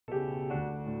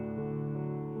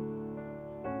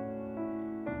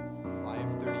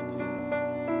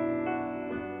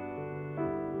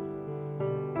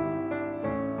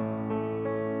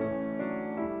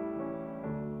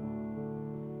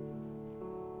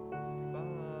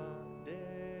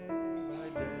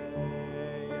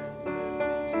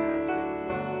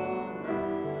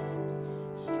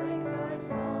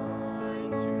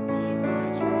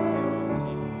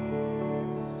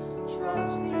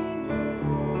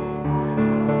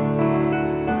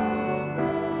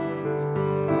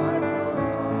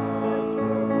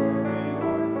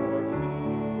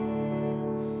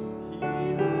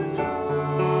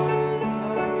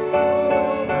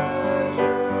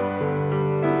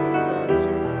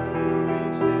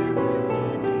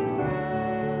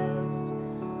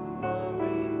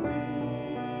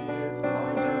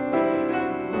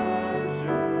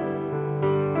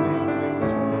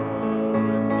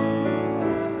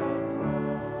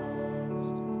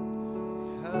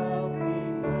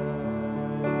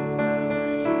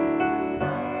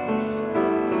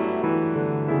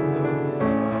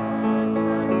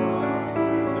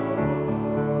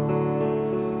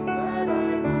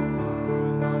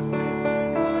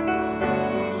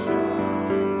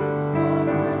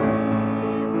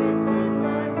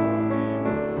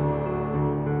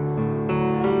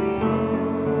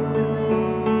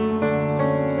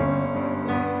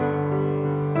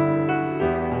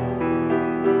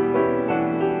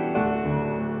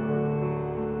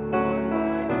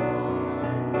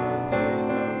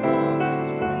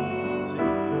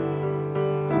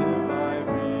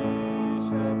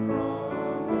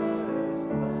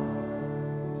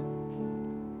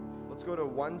Let's go to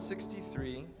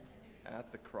 163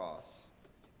 at the cross.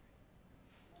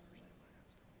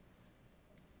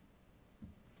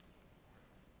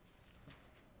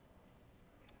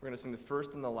 We're going to sing the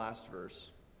first and the last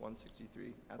verse,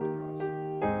 163 at the cross.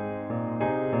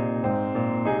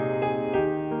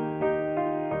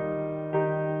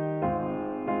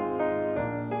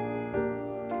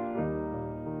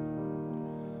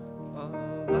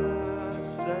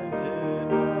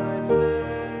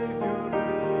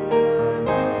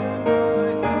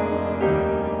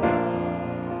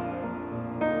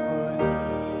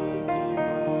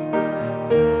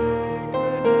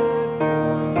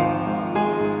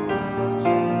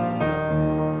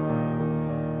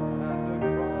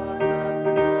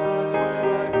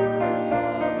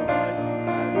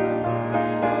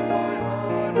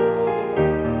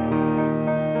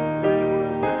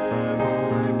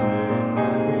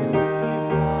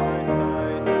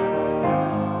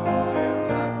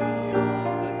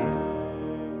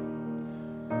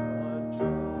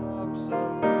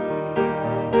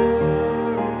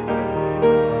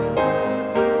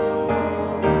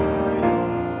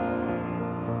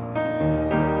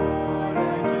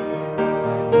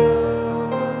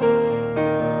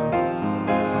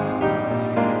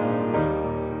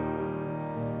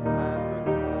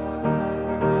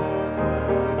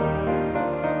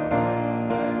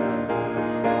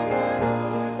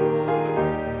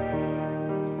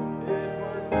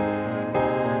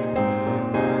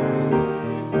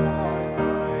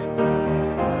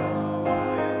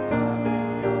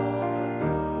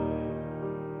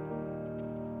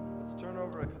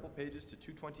 Pages to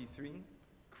 223,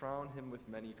 crown him with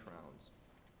many crowns.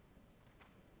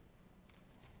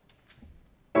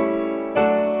 We'll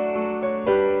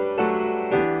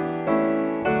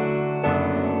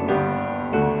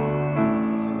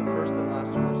sing the first and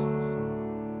last verses.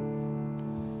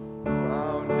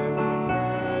 Crown him with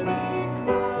many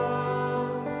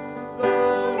crowns, the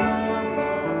Lamb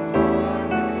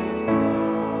upon his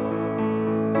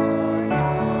throne. Hark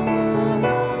how the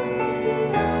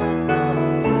heavenly anthem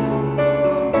drums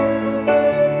on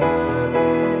music buds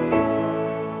its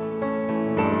own.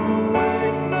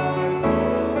 Awake my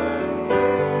soul and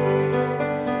sing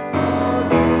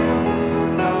of him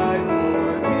who died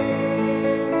for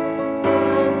thee,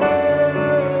 and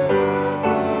heaven as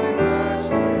thy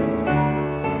matchless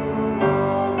gift through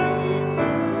all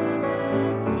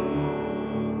eternity.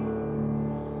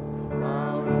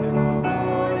 Crown him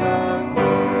Lord of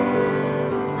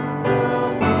years, the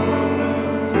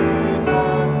potentate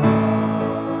of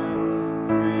time,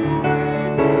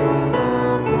 Creator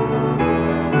of the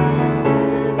worlds,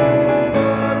 risen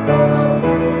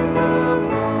ineffably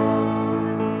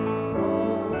sublime. O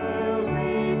hail,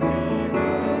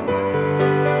 Redeemer,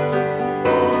 hail,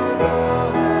 for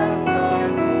thou hast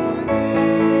died for me.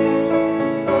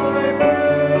 Thy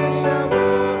praise shall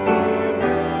never,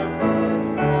 never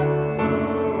fail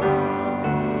throughout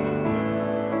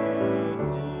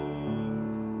eternity.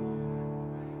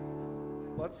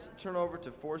 Let's turn over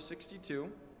to 462,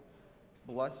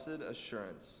 Blessed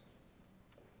Assurance.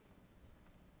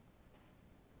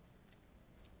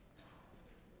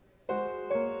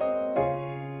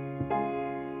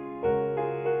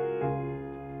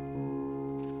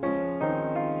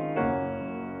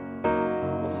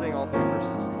 We'll sing all three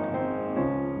verses.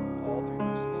 All three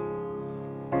verses.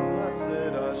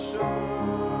 Blessed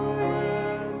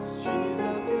assurance,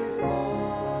 Jesus is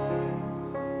mine.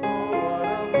 Oh, what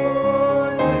a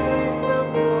foretaste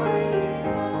of glory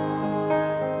divine.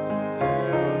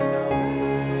 Heir of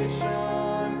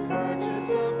salvation, purchase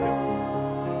of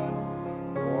God,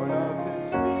 born of his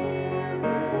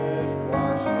Spirit,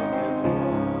 washed in his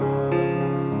blood.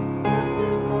 This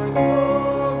is my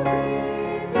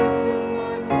story, this is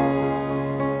my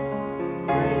song,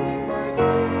 praising my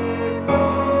Savior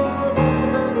all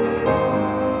the day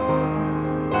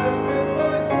long. This is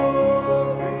my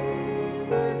story,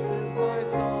 this is my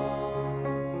song,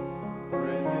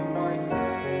 praising my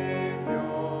Savior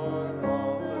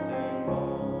all the day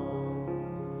long.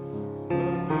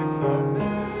 Perfect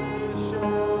submission,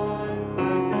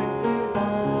 perfect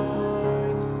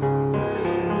delight,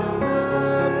 visions of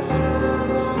rapture,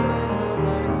 the rest of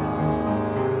my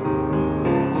sight.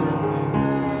 Angels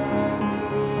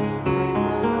descending,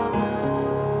 grateful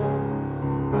above,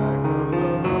 echoes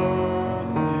of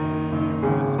mercy,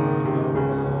 whispers of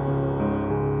love.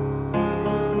 This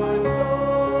is my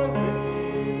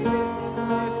story, this is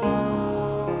my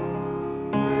song,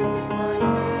 praising my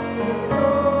Savior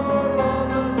all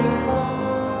the day long.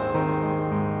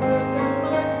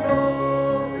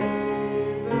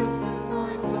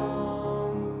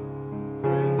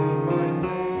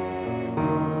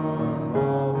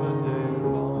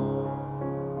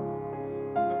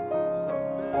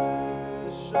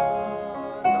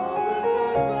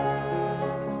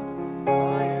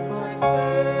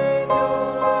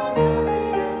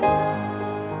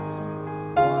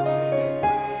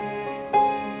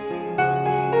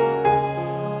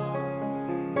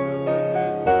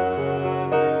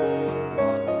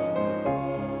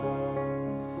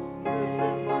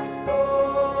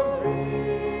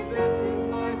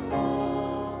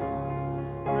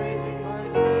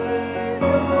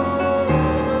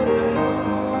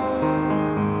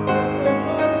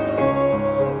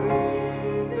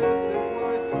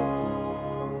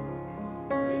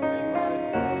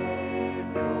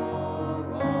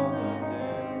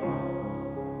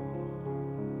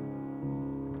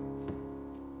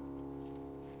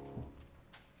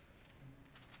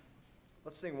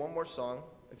 sing one more song.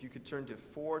 If you could turn to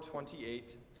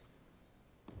 428.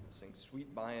 Sing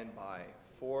Sweet By and By,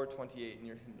 428 in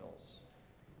your hymnals.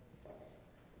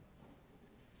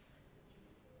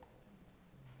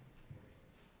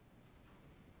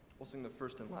 We'll sing the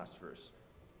first and last verse.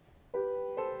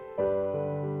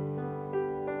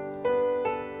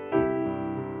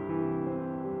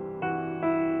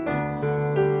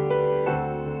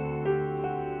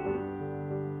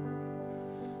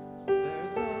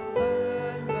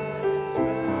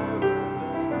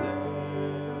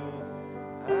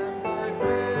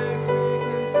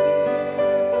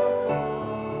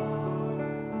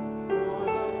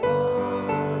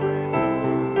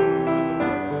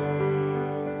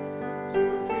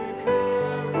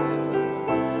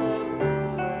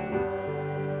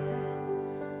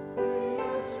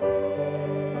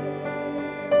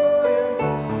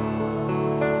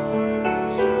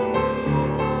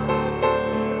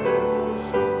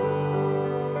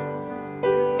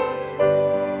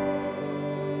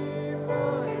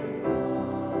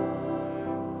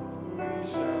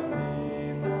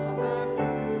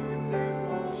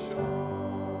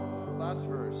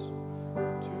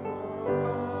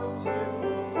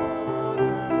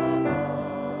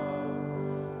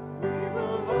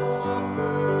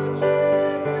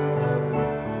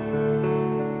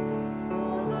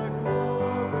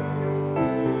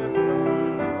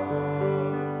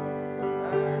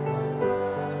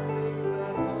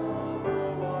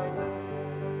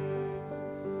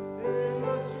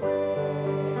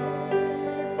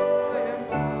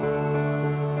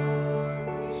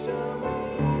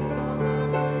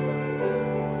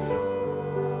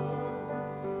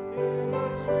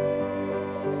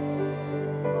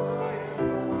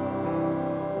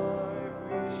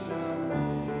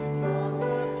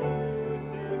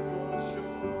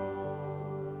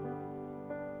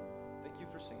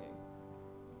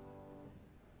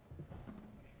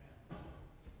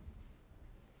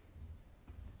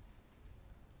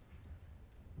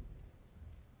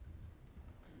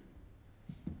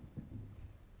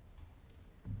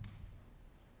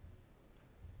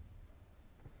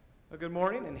 Well, good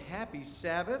morning and happy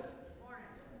Sabbath. Good morning.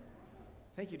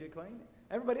 Thank you, Dick Lane.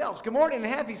 Everybody else, good morning and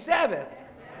happy Sabbath.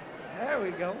 There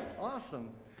we go. Awesome.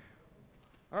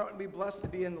 Aren't we blessed to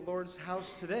be in the Lord's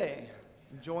house today,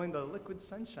 enjoying the liquid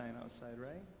sunshine outside,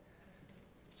 right?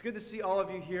 It's good to see all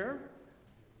of you here.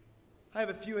 I have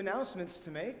a few announcements to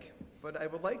make, but I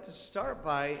would like to start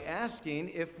by asking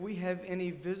if we have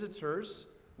any visitors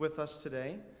with us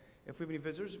today. If we have any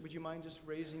visitors, would you mind just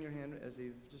raising your hand as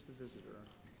just a visitor?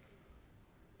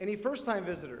 Any first-time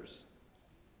visitors?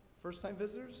 First-time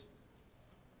visitors?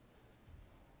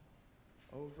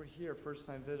 Over here,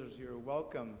 first-time visitors, you're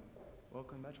welcome.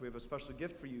 Welcome, Metro. We have a special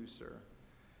gift for you, sir.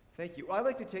 Thank you. Well, I'd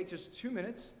like to take just 2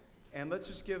 minutes, and let's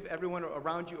just give everyone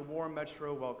around you a warm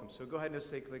Metro welcome. So go ahead and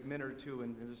just take like a minute or two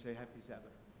and just say Happy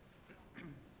Sabbath.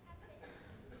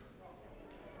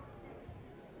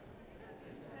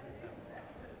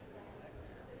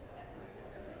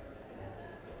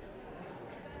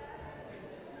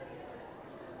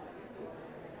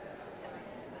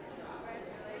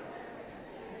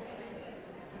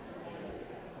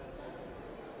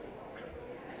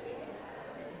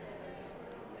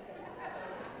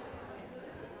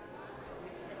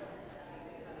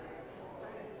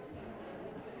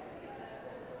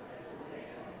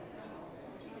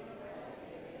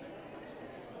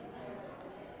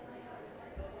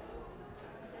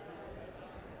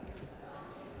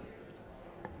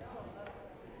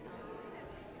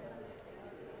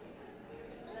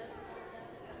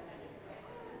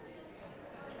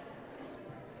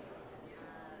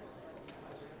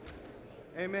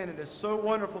 Amen. It is so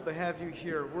wonderful to have you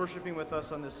here worshiping with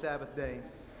us on this Sabbath day.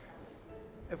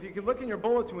 If you could look in your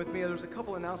bulletin with me, there's a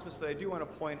couple announcements that I do want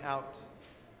to point out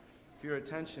for your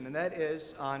attention, and that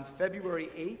is on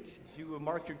February 8th. If you will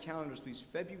mark your calendars, please,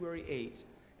 February 8th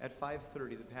at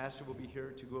 5:30. The pastor will be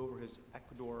here to go over his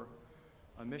Ecuador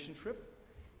mission trip,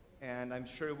 and I'm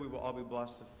sure we will all be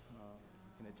blessed if you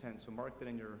can attend. So mark that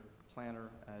in your planner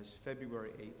as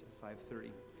February 8th at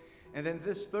 5:30. And then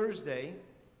this Thursday,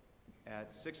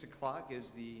 at 6 o'clock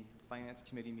is the Finance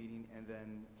Committee meeting, and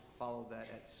then follow that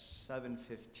at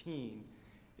 7:15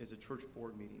 is a church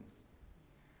board meeting.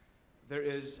 There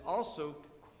is also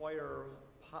choir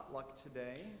potluck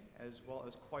today, as well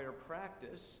as choir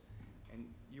practice,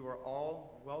 and you are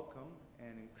all welcome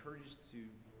and encouraged to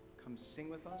come sing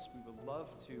with us. We would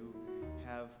love to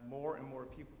have more and more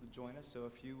people to join us, so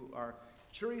if you are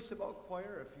curious about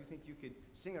choir, if you think you could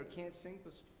sing or can't sing,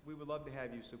 we would love to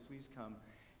have you, so please come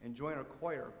and join our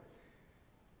choir.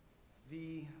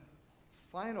 The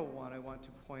final one I want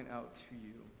to point out to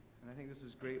you And I think this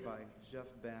is great by Jeff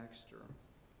Baxter.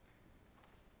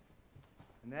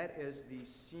 And that is the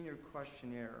senior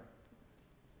questionnaire.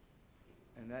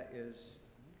 And that is,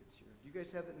 I think it's here. Do you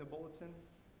guys have it in the bulletin?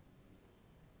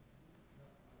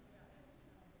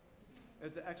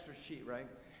 It's an extra sheet, right?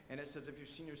 And it says if you're a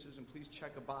senior citizen, please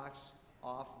check a box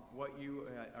off what you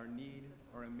are need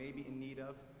or may be in need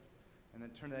of. And then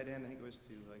turn that in. I think it was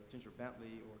to like Ginger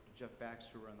Bentley or to Jeff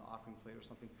Baxter on the offering plate or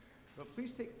something. But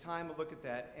please take time to look at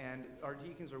that, and our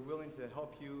deacons are willing to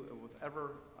help you with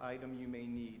whatever item you may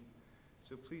need.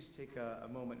 So please take a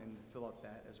moment and fill out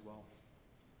that as well.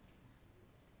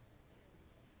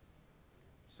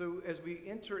 So as we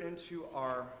enter into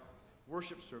our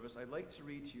worship service, I'd like to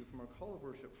read to you from our call of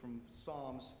worship from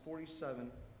Psalms 47,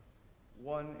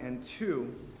 1 and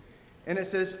 2. And it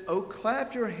says, "O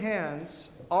clap your hands,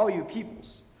 all you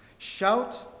peoples.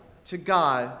 Shout to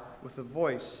God with the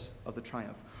voice of the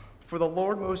triumph. For the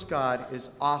Lord most God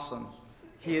is awesome.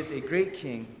 He is a great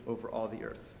king over all the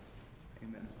earth."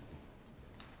 Amen.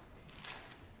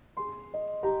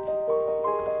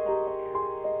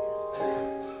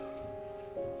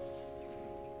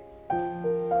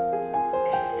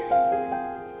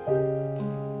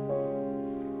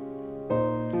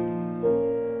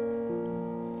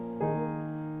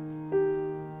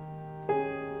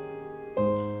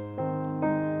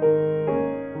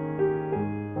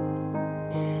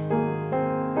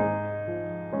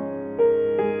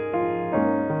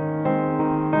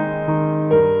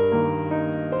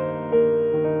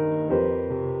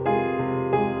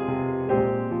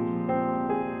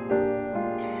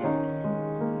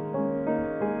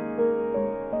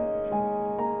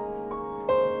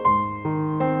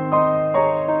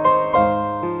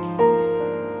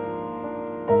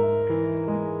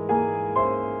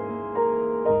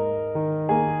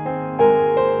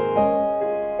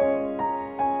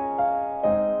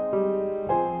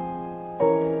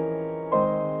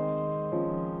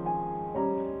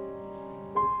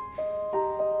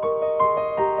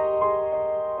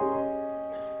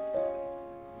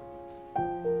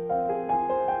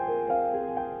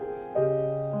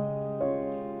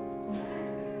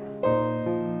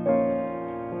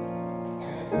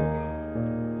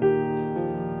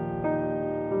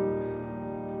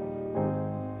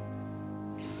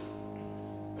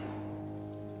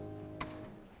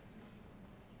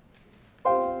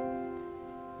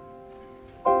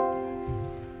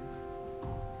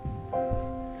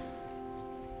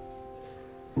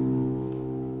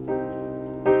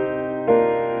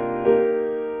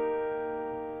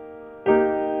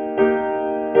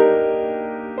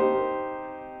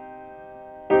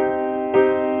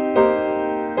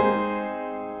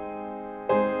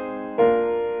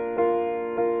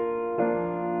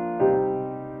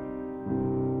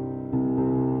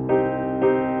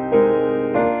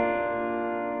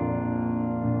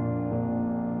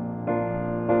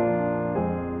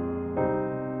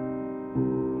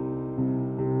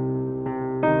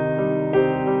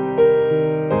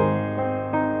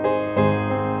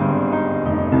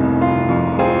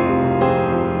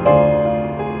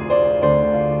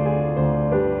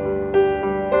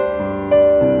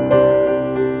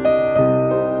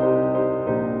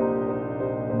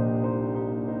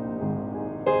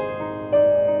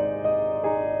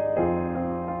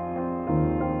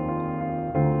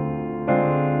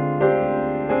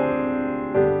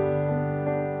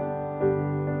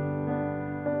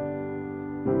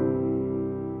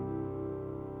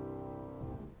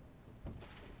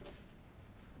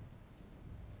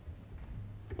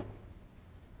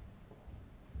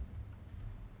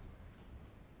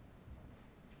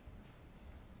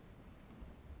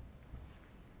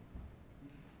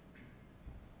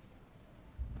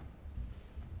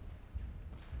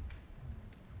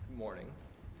 Morning.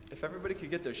 If everybody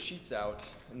could get their sheets out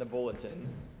in the bulletin,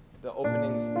 the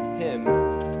opening hymn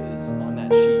is on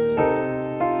that sheet.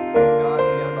 Oh God,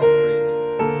 beyond all praising.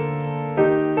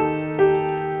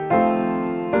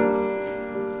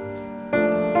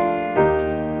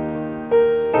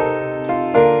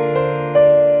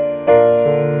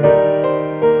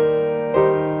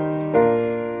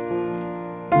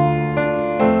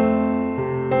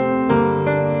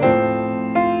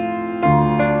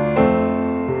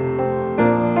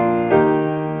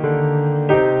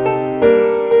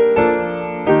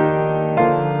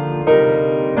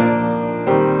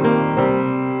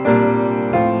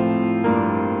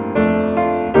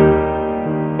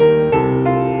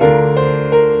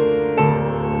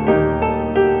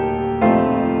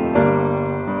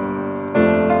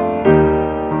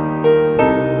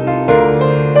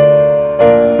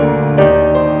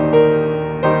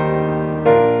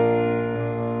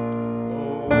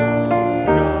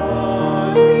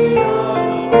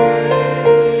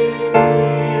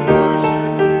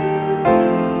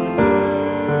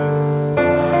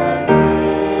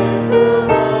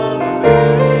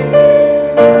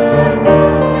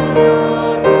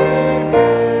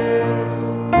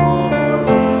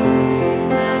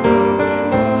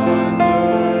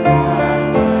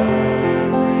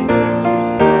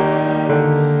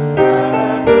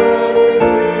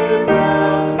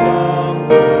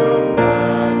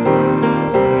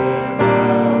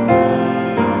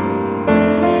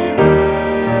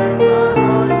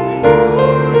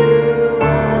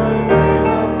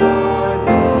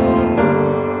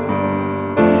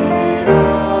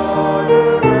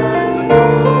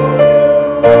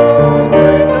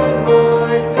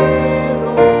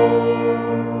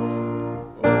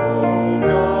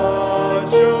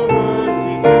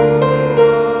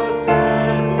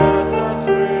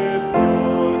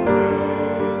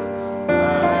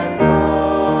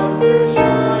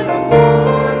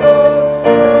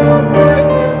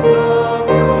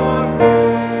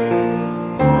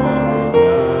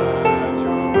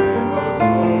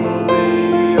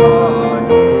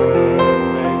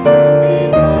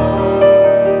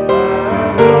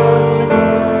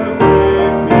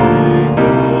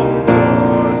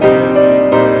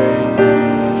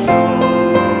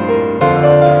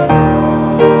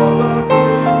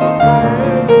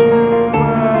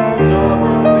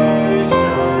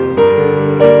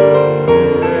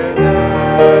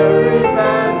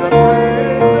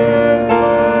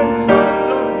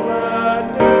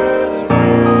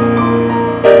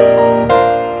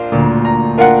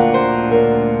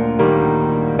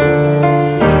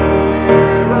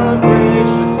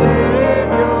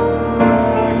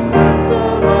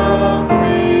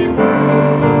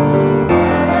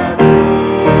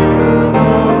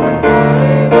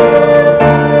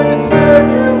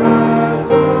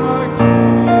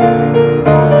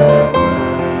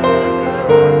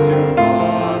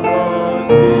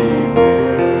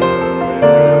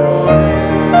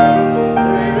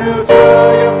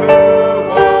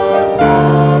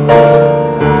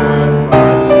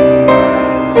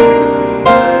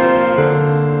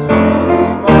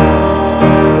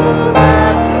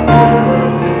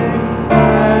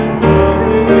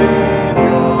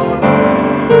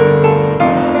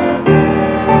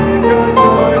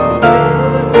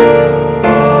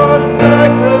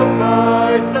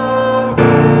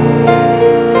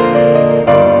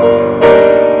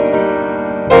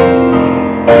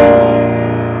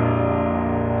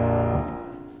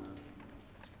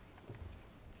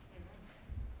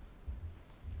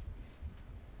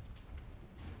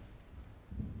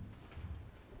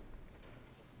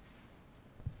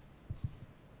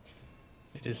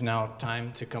 It is now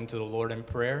time to come to the Lord in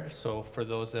prayer. So for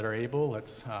those that are able,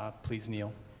 let's please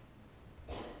kneel.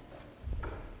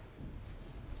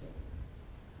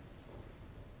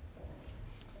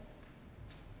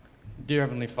 Dear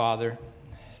Heavenly Father,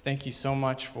 thank you so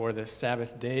much for this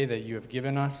Sabbath day that you have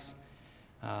given us.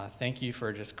 Thank you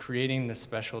for just creating this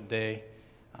special day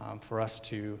for us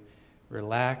to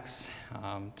relax,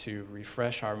 to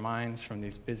refresh our minds from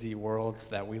these busy worlds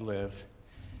that we live.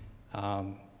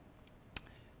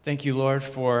 Thank you, Lord,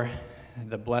 for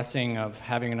the blessing of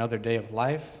having another day of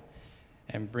life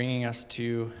and bringing us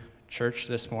to church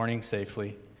this morning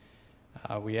safely.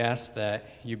 We ask that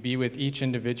you be with each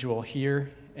individual here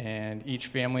and each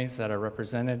families that are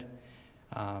represented.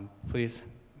 Please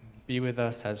be with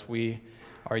us as we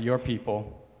are your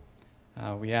people.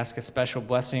 We ask a special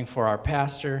blessing for our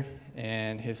pastor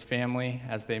and his family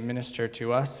as they minister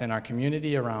to us and our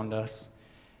community around us.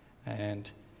 And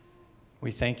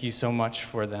we thank you so much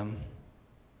for them.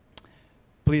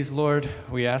 Please, Lord,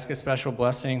 we ask a special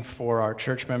blessing for our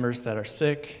church members that are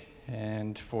sick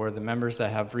and for the members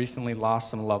that have recently lost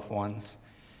some loved ones.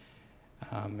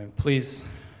 And please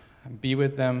be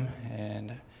with them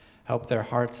and help their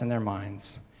hearts and their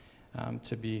minds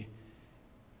to be.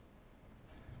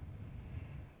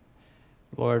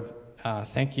 Lord,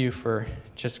 thank you for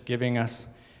just giving us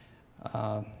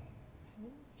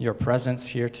your presence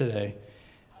here today.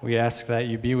 We ask that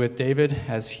you be with David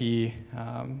as he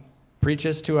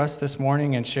preaches to us this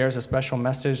morning and shares a special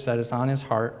message that is on his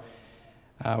heart.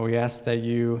 We ask that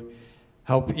you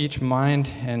help each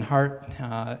mind and heart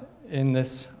in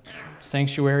this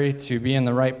sanctuary to be in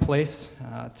the right place,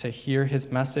 to hear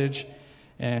his message,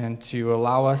 and to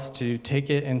allow us to take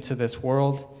it into this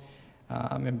world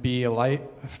and be a light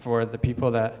for the people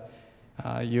that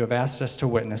you have asked us to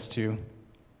witness to.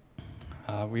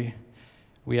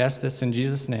 We ask this in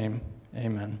Jesus' name.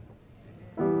 Amen.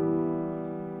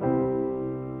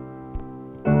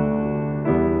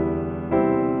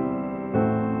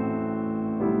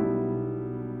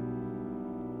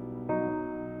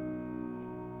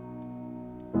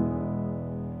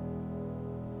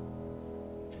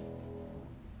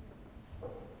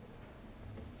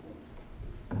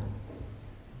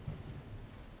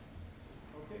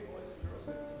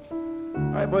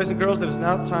 All right, boys and girls, it is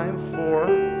now time for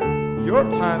your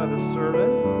time of the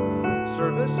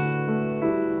service.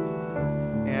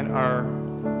 And our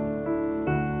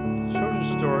children's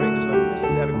story is by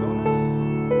Mrs. Aragones.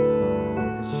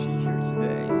 Is she here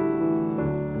today?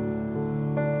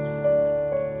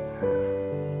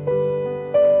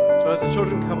 So as the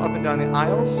children come up and down the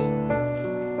aisles,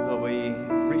 they'll be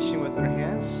reaching with their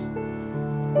hands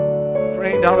for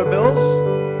any dollar bills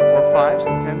or 5s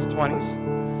and 10s, 20s.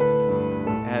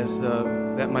 As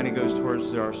that money goes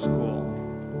towards our school.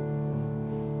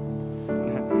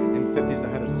 And 50s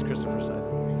and 100s, as Christopher said.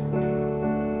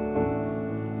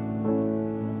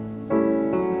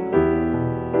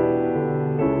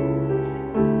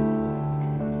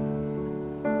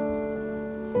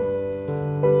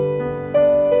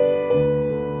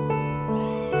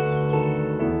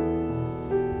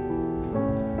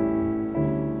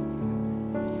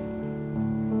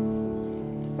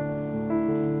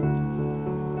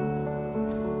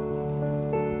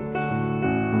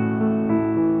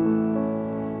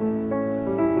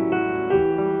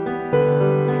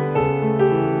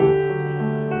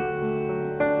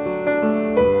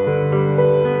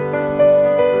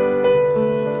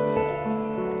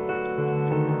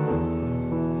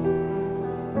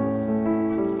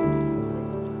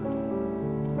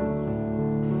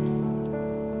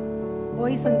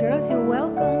 Boys and girls, you're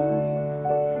welcome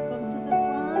to come to the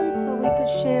front so we could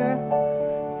share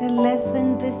a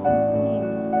lesson this morning.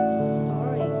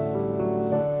 Story.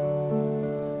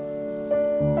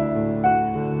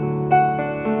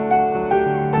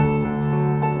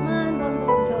 Come on, bundle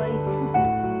of joy.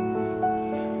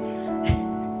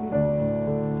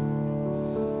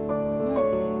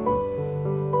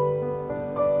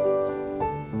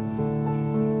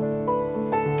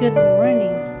 Good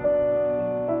morning.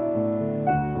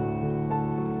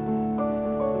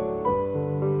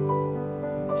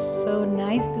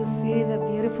 Nice to see the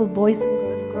beautiful boys and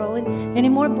girls growing. Any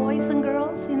more boys and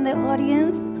girls in the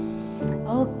audience?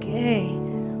 Okay.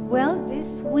 Well,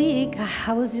 this week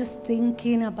I was just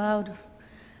thinking about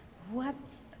what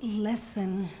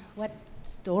lesson, what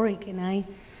story can I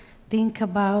think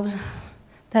about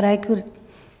that I could,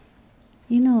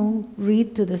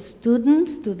 read to the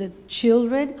students, to the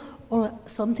children, or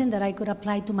something that I could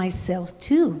apply to myself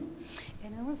too.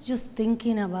 And I was just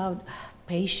thinking about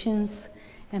patience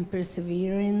and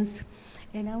perseverance.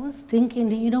 And I was thinking,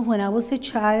 when I was a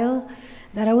child,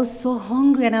 that I was so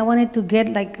hungry and I wanted to get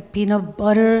like peanut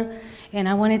butter and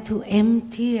I wanted to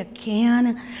empty a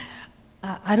can.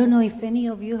 I don't know if any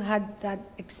of you had that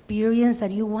experience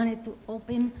that you wanted to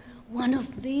open one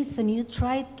of these and you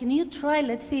tried. Can you try?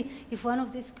 Let's see if one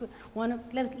of these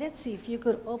let's see if you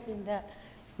could open that.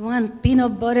 You want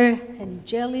peanut butter and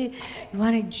jelly, you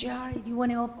want a jar, you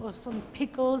want to open some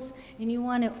pickles, and you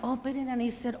want to open it. And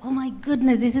he said, oh my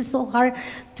goodness, this is so hard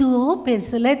to open,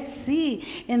 so let's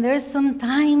see. And there's some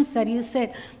times that you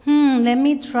said, let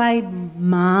me try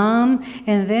Mom,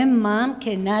 and then Mom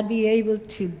cannot be able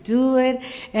to do it.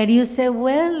 And you said,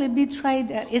 well, let me try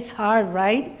that. It's hard,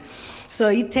 right? So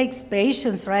it takes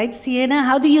patience, right, Sienna?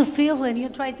 How do you feel when you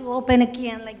try to open a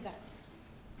can like that?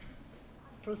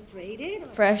 Frustrated?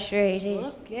 Frustrated.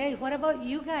 Okay, what about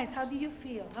you guys? How do you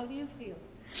feel?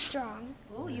 Strong.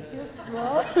 Oh, you feel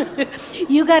strong?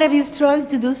 You gotta be strong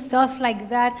to do stuff like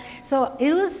that. So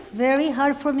it was very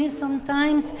hard for me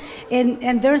sometimes.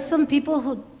 And there's some people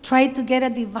who try to get a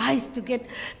device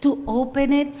to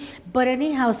open it. But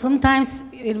anyhow, sometimes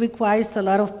it requires a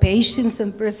lot of patience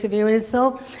and perseverance.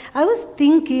 So I was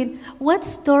thinking, what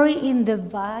story in the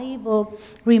Bible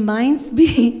reminds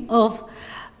me of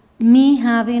me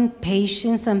having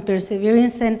patience and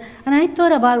perseverance, and I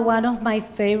thought about one of my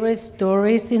favorite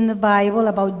stories in the Bible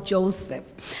about Joseph.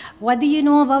 What do you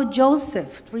know about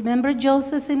Joseph? Remember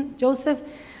Joseph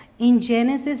in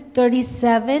Genesis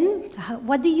 37?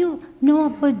 What do you know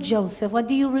about Joseph? What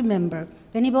do you remember?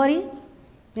 Anybody?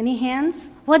 Any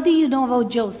hands? What do you know about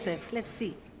Joseph? Let's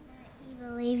see. He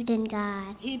believed in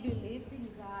God. He believed in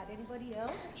God. Anybody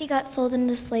else? He got sold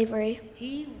into slavery.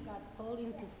 He got sold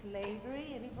into slavery.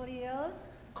 Anybody else?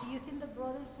 Do you think the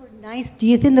brothers were nice? Do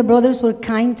you think the brothers were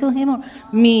kind to him or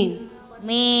mean?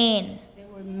 Mean. They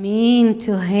were mean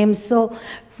to him. So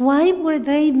why were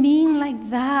they mean like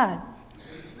that?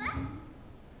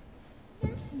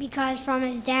 Because from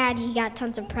his dad, he got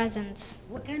tons of presents.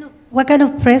 What kind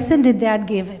of present did Dad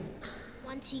give him?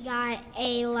 Once he got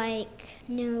a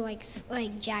new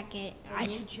jacket. A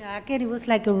new jacket. It was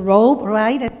like a robe,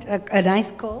 right? A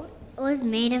nice coat. It was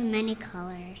made of many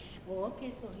colors. Oh,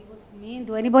 okay, so he was mean.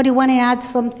 Do anybody want to add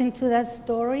something to that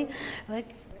story? What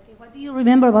do you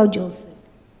remember about Joseph?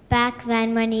 Back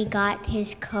then, when he got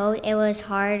his coat, it was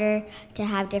harder to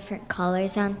have different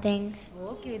colors on things.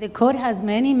 Okay, the coat has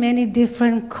many, many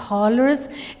different colors.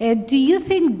 Do you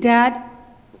think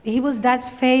he was Dad's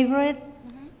favorite?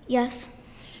 Yes.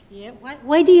 Yeah.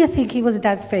 Why do you think he was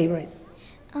Dad's favorite?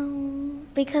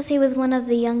 Because he was one of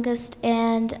the youngest,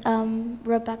 and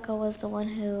Rebecca was the one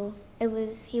he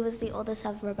was the oldest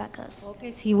of Rebecca's.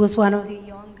 Okay, so he was one of the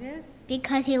youngest.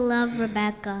 Because he loved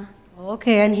Rebecca.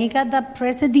 Okay, and he got that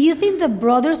present. Do you think the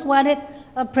brothers wanted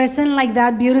a present like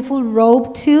that beautiful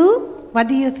robe too? What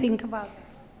do you think about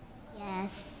that?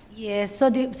 Yes. Yes, so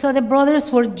the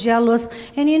brothers were jealous.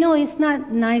 And it's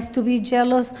not nice to be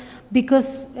jealous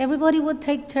because everybody would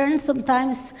take turns.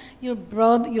 Sometimes your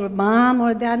mom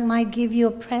or dad might give you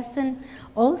a present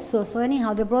also. So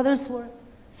anyhow, the brothers were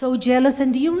so jealous.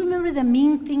 And do you remember the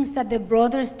mean things that the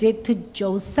brothers did to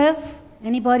Joseph?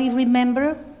 Anybody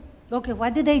remember? Okay,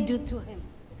 what did they do to him?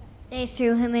 They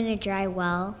threw him in a dry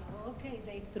well. Okay,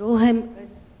 they threw him in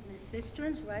a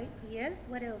cistern, right? Yes,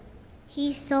 what else?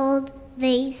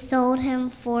 They sold him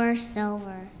for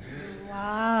silver.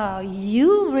 Wow,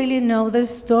 you really know the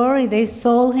story. They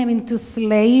sold him into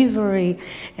slavery.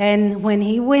 And when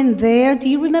he went there, do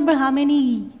you remember how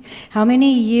many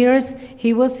years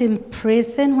he was in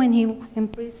prison when he in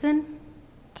prison?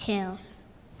 2.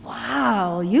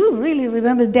 Wow, you really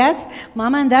remember.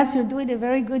 Mama and Dads, you're doing a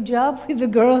very good job with the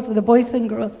girls, with the boys and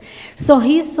girls. So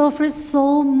he suffered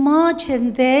so much,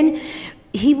 and then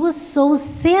he was so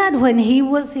sad when he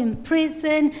was in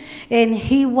prison, and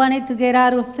he wanted to get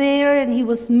out of there, and he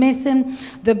was missing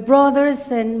the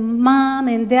brothers and Mom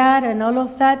and Dad and all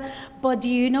of that. But do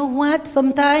you know what?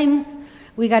 Sometimes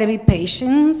we got to be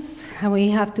patient, and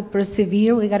we have to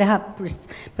persevere. We got to have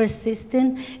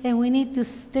persistent, and we need to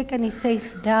stick and say,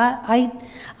 Dad,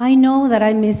 I know that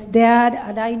I miss Dad,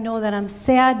 and I know that I'm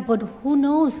sad, but who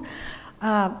knows?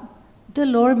 The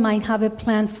Lord might have a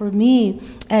plan for me.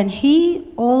 And he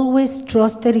always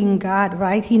trusted in God,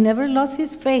 right? He never lost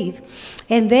his faith.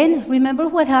 And then, remember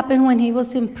what happened when he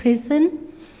was in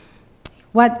prison?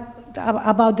 What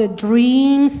about the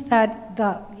dreams that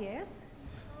yes?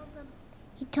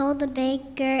 He told the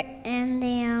baker and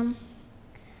the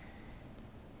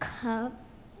cupbearer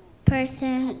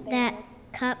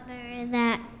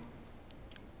that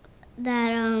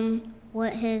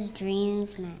what his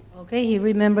dreams meant. Okay, he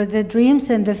remembered the dreams,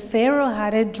 and the Pharaoh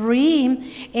had a dream,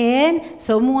 and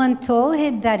someone told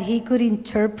him that he could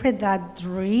interpret that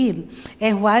dream.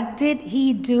 And what did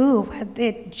he do? What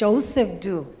did Joseph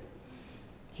do?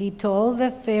 He told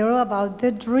the Pharaoh about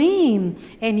the dream.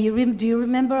 And do you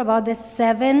remember about the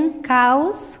 7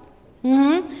 cows?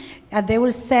 There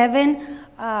were 7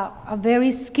 very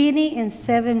skinny and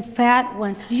 7 fat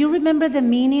ones. Do you remember the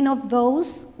meaning of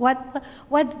those?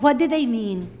 What did they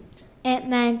mean? It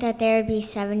meant that there would be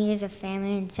 7 years of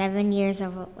famine and 7 years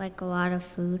of like a lot of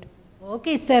food.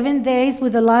 Okay, 7 days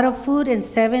with a lot of food and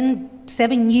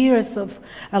 7 years of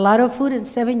a lot of food and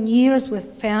 7 years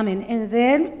with famine. And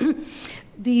then,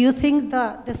 do you think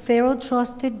that the Pharaoh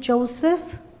trusted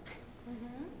Joseph?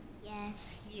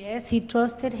 Yes. Yes, he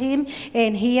trusted him,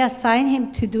 and he assigned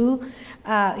him to do.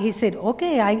 He said,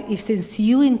 "Okay, since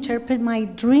you interpret my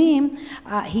dream,"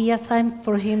 he assigned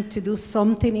for him to do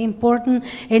something important.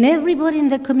 And everybody in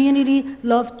the community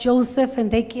loved Joseph, and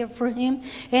they cared for him.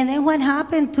 And then what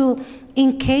happened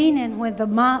in Canaan when the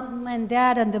mom and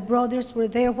dad and the brothers were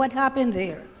there? What happened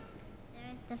there?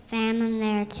 The famine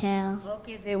there too.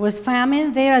 Okay, there was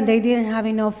famine there, and they didn't have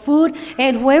enough food.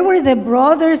 And where were the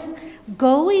brothers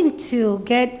going to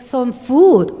get some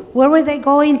food? Where were they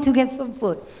going to get some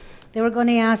food? They were going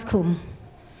to ask whom?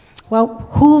 Well,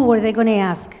 who were they going to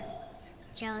ask?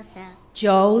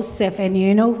 Joseph. And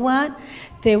you know what?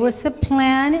 There was a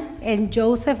plan, and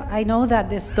Joseph, I know that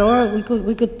the story,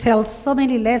 we could tell so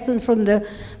many lessons from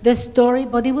the story,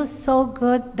 but it was so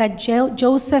good that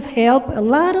Joseph helped a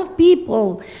lot of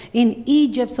people in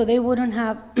Egypt so they wouldn't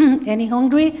have any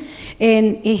hungry,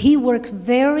 and he worked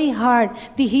very hard.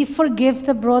 Did he forgive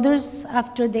the brothers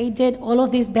after they did all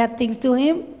of these bad things to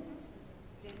him?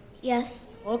 Yes.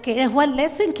 Okay, and what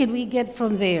lesson can we get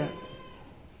from there?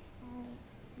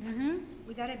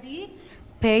 We gotta be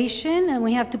patient, and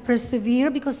we have to persevere,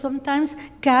 because sometimes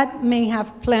God may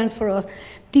have plans for us.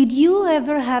 Did you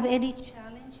ever have any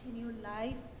challenge in your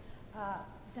life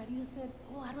that you said,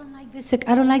 "Oh, I don't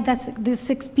like this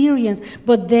experience,"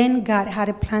 but then God had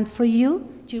a plan for you?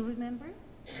 Do you remember?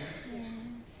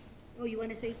 Yes. Oh, you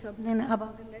want to say something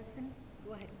about the lesson?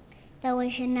 Go ahead. That we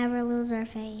should never lose our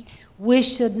faith. We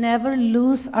should never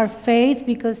lose our faith,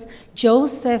 because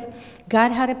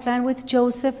God had a plan with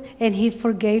Joseph, and he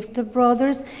forgave the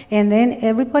brothers, and then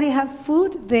everybody had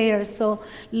food there. So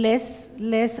let's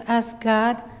ask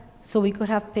God so we could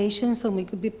have patience, so we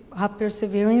could have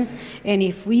perseverance. And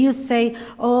if we say,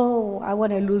 "Oh, I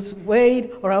want to lose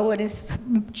weight," or "I want to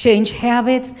change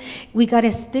habits," we got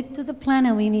to stick to the plan,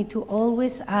 and we need to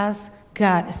always ask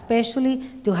God, especially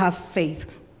to have faith.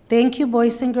 Thank you,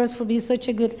 boys and girls, for being such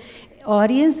a good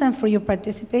audience and for your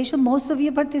participation. Most of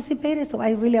you participated, so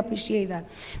I really appreciate that.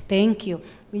 Thank you.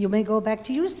 You may go back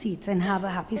to your seats and have a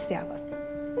happy Sabbath.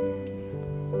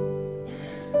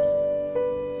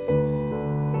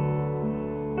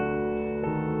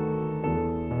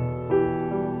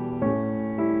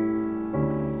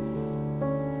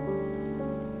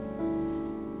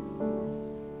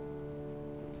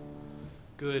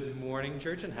 Good morning,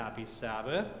 church, and happy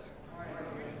Sabbath.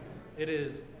 It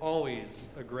is always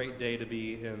a great day to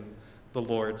be in the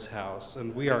Lord's house,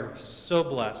 and we are so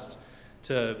blessed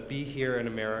to be here in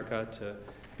America, to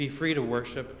be free to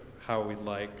worship how we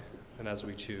like and as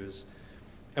we choose.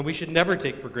 And we should never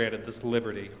take for granted this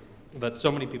liberty that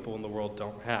so many people in the world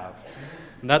don't have.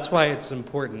 And that's why it's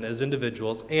important as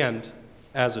individuals and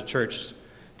as a church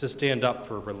to stand up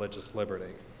for religious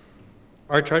liberty.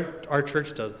 Our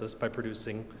church does this by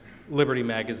producing Liberty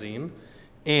Magazine,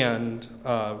 and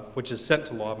which is sent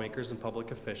to lawmakers and public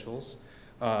officials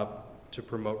to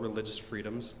promote religious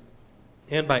freedoms,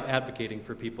 and by advocating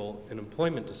for people in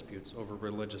employment disputes over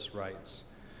religious rights.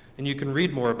 And you can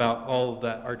read more about all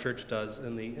that our church does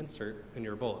in the insert in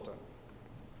your bulletin.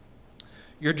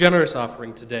 Your generous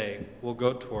offering today will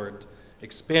go toward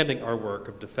expanding our work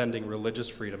of defending religious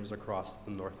freedoms across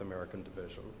the North American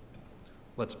division.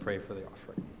 Let's pray for the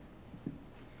offering.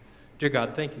 Dear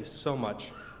God, thank you so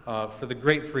much for the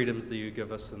great freedoms that you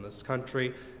give us in this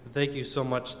country. Thank you so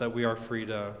much that we are free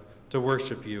to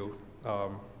worship you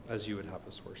as you would have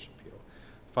us worship you.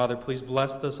 Father, please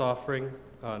bless this offering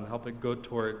and help it go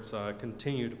towards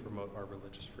continue to promote our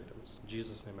religious freedoms. In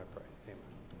Jesus' name I pray.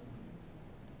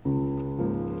 Amen.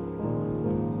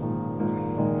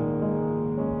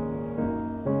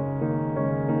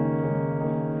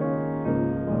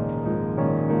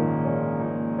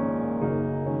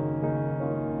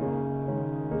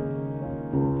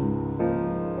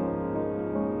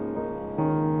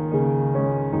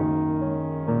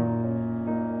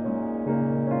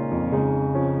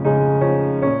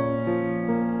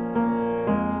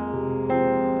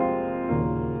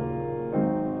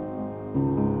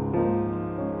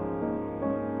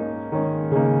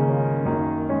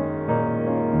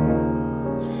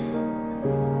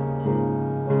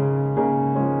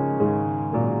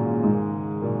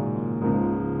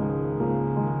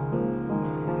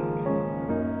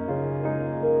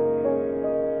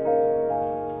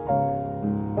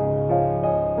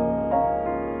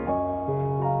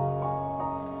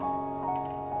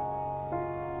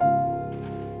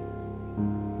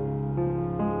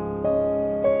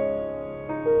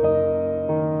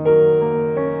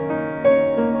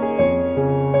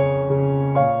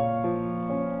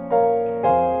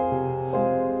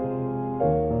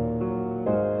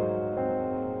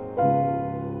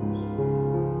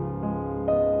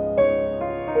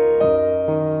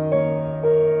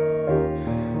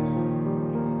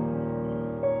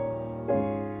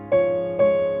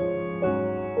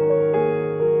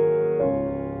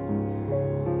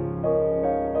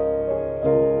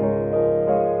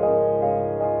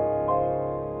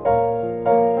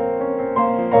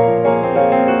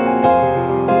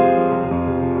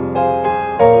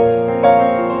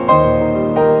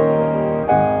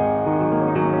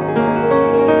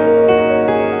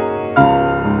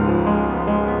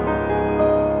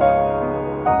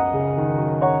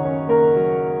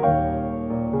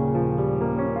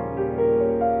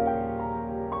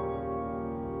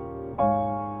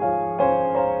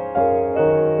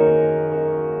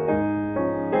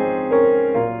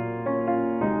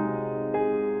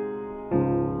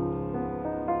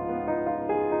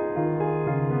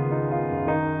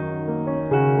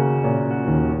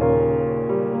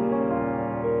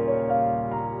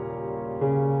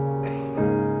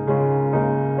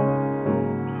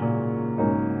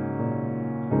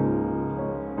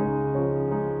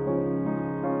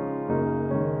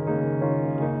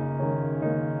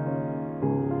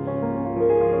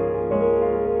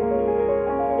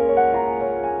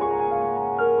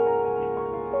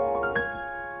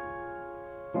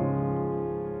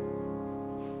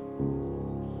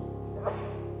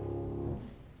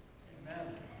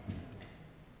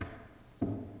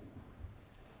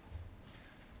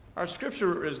 Our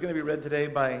scripture is going to be read today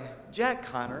by Jack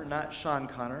Connor, not Sean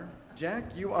Connor. Jack,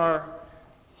 you are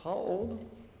how old?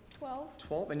 12.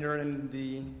 12, and you're in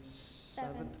the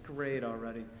 7th grade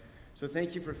already. So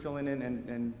thank you for filling in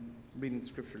and reading the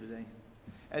scripture today.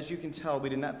 As you can tell, we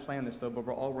did not plan this though, but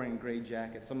we're all wearing gray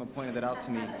jackets. Someone pointed that out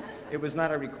to me. It was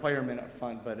not a requirement up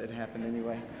front, but it happened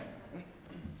anyway.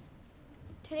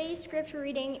 Today's scripture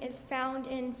reading is found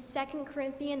in 2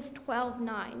 Corinthians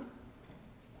 12:9.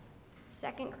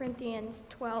 2 Corinthians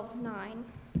 12:9.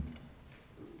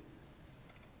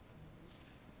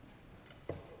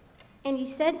 And he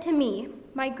said to me,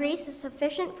 "My grace is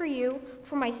sufficient for you,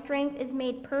 for my strength is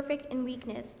made perfect in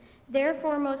weakness.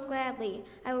 Therefore, most gladly,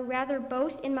 I will rather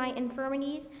boast in my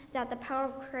infirmities, that the power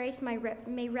of Christ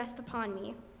may rest upon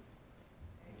me."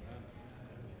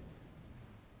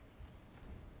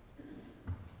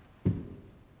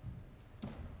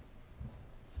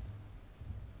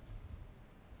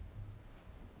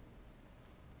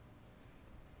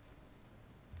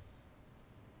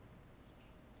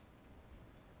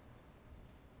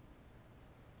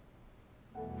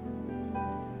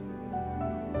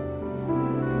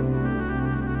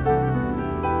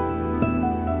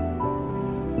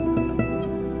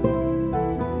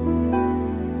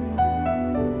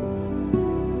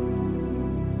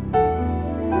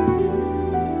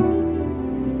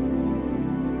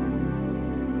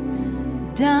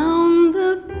 Down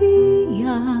the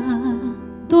Via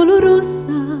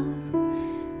Dolorosa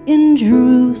in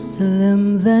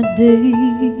Jerusalem that day,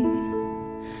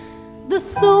 the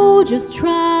soldiers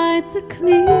tried to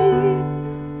clear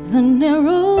the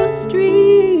narrow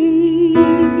street,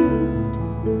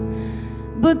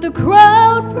 but the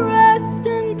crowd pressed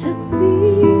in to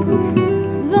see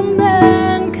the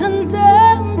man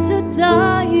condemned to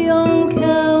die on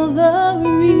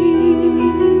Calvary.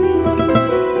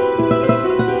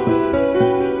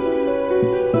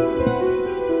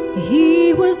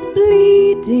 He was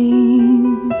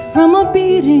bleeding from a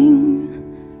beating,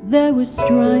 there were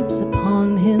stripes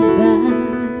upon his back,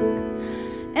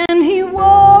 and he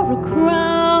wore a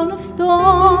crown of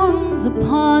thorns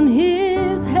upon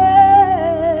his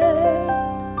head,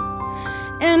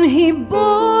 and he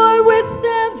bore with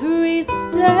every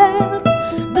step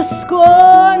the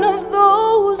scorn of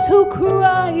those who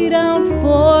cried out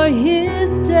for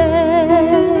his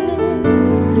death.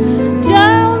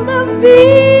 Down the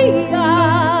Via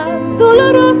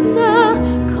Dolorosa,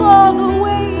 called the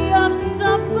way of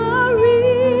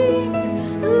suffering,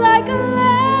 like a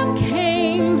lamb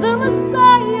came the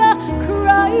Messiah,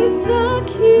 Christ the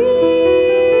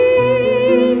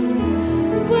King.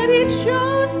 But he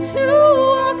chose to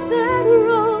walk that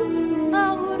road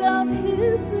out of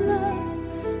his love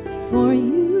for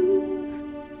you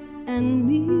and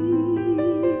me.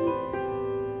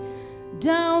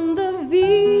 Down the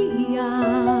Via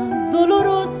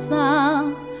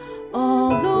Dolorosa,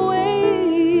 all the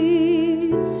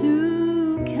way to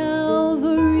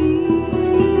Calvary.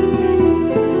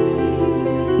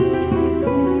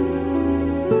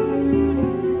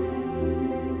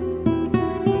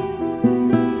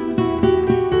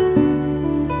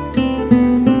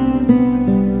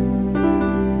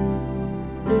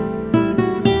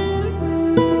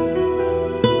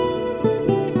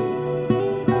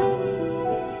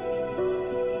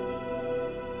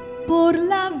 Por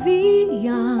la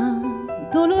Via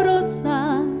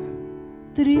Dolorosa,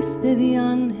 triste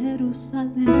dían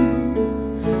Jerusalén,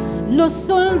 los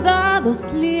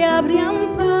soldados le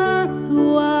abrían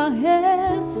paso a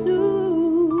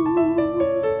Jesús,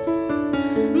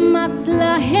 mas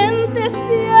la gente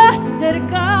se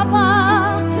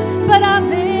acercaba para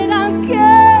ver al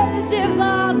que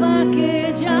llevaba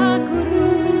aquella cruz.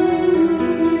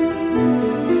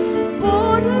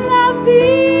 Por la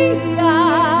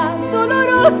Via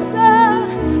Dolorosa,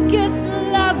 que es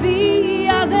la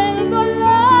vía del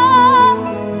dolor,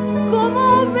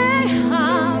 como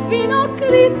oveja vino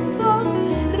Cristo,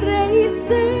 Rey y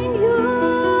Señor,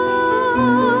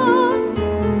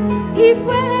 y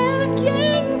fue Él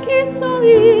quien quiso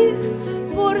ir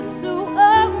por su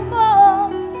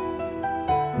amor,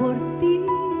 por ti,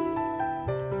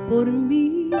 por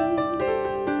mí,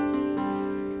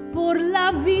 por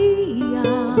la Vía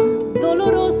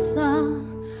Dolorosa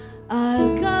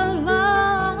al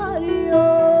Calvario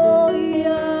y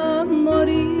a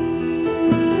morir.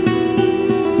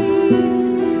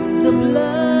 The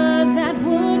blood that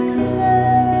would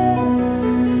cleanse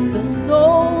the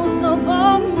souls of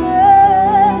all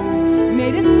men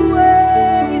made its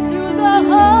way through the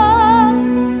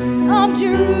heart of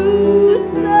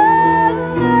Jerusalem.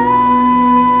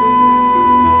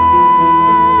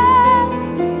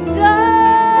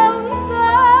 Down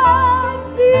the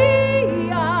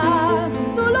Via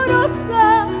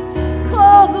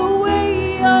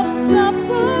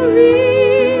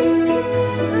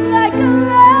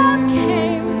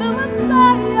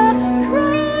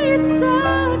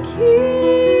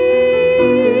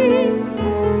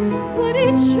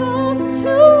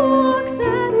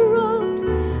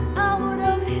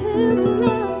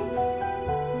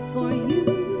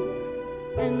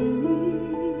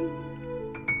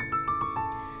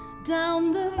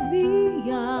down the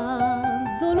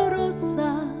Via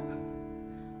Dolorosa,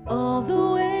 all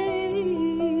the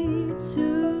way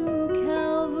to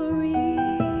Calvary.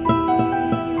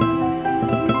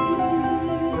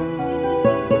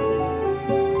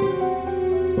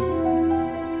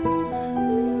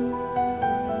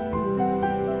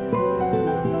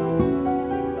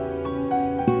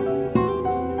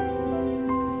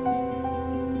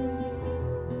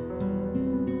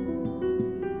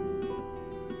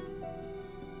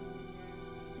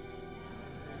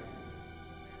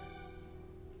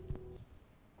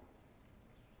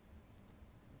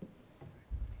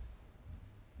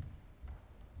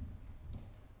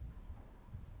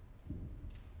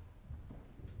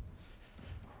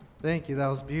 Thank you, that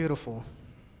was beautiful.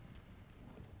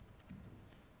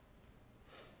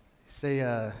 Say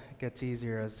it gets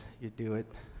easier as you do it.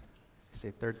 Say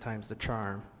third time's the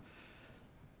charm,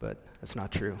 but that's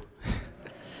not true.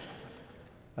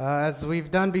 As we've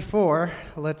done before,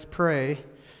 let's pray,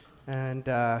 and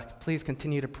please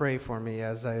continue to pray for me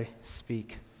as I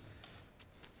speak.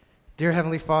 Dear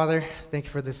Heavenly Father, thank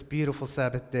you for this beautiful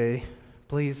Sabbath day.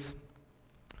 Please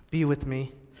be with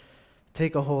me,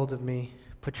 take a hold of me,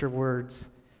 put your words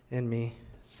in me.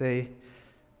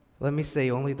 Let me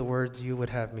say only the words you would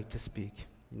have me to speak.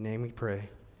 In your name we pray.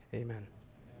 Amen.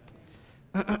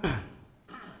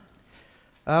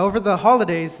 Over the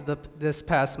holidays this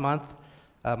past month,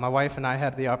 my wife and I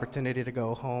had the opportunity to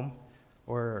go home,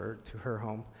 or to her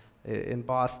home, in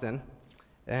Boston.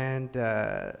 And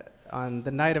on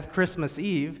the night of Christmas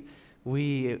Eve,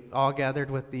 we all gathered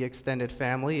with the extended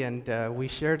family, and we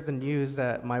shared the news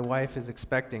that my wife is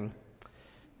expecting.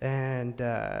 And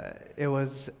it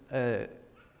was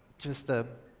just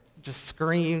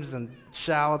screams and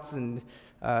shouts, and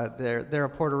they're a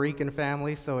Puerto Rican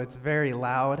family, so it's very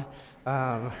loud.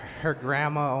 Her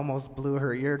grandma almost blew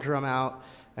her eardrum out,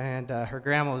 and her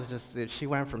grandma was she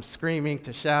went from screaming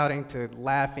to shouting to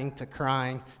laughing to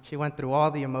crying. She went through all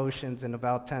the emotions in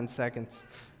about 10 seconds.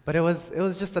 But it was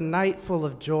just a night full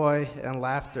of joy and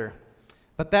laughter.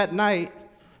 But that night,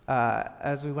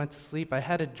 as we went to sleep, I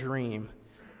had a dream.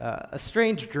 A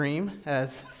strange dream,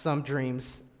 as some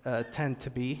dreams tend to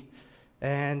be.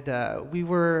 And I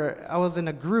was in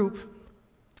a group,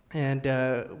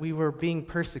 and we were being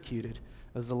persecuted.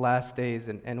 It was the last days,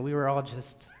 and we were all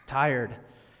just tired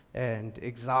and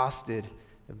exhausted,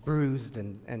 and bruised,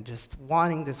 and just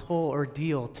wanting this whole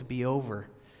ordeal to be over.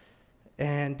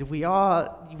 And we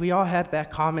all had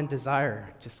that common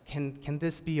desire, just can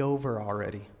this be over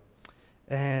already?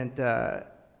 And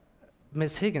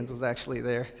Miss Higgins was actually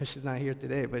there. She's not here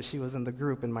today, but she was in the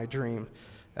group in my dream.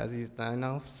 I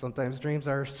know, sometimes dreams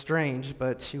are strange,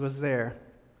 but she was there.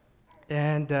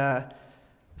 And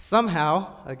somehow,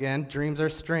 again, dreams are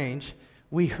strange,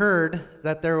 we heard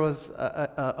that there was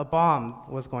a bomb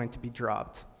was going to be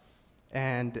dropped.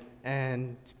 And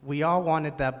we all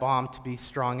wanted that bomb to be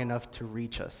strong enough to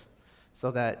reach us,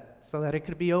 so that it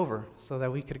could be over, so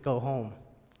that we could go home,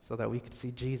 so that we could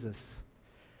see Jesus.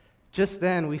 Just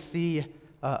then, we see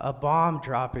a bomb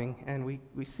dropping, and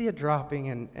we see it dropping,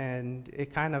 and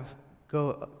it kind of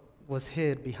was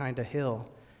hid behind a hill.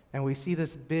 And we see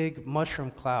this big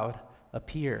mushroom cloud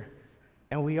appear.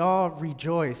 And we all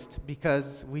rejoiced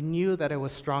because we knew that it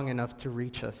was strong enough to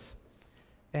reach us.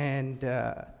 And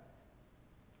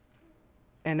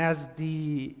as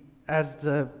the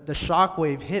shock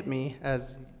wave hit me,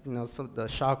 as you know, so the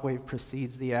shock wave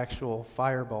precedes the actual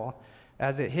fireball.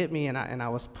 As it hit me and I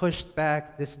was pushed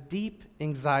back, this deep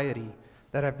anxiety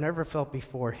that I've never felt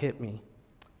before hit me.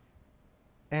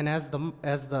 And as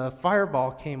the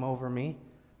fireball came over me,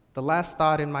 the last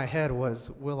thought in my head was,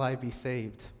 will I be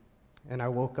saved? And I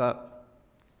woke up,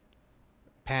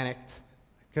 panicked,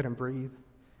 couldn't breathe.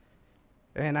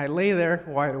 And I lay there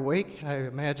wide awake. I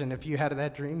imagine if you had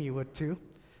that dream, you would too.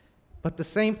 But the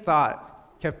same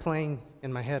thought kept playing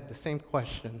in my head, the same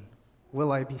question,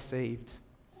 will I be saved?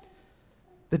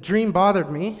 The dream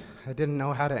bothered me. I didn't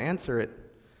know how to answer it.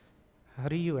 How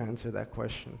do you answer that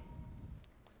question?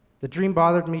 The dream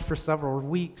bothered me for several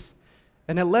weeks,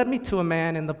 and it led me to a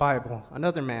man in the Bible,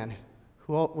 another man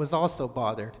who was also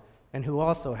bothered and who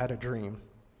also had a dream,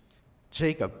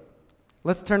 Jacob.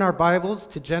 Let's turn our Bibles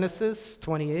to Genesis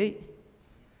 28.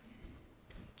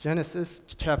 Genesis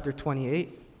chapter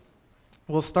 28.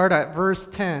 We'll start at verse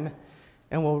 10,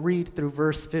 and we'll read through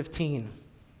verse 15.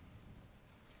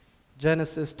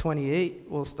 Genesis 28,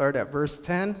 we'll start at verse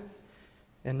 10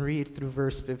 and read through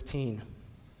verse 15.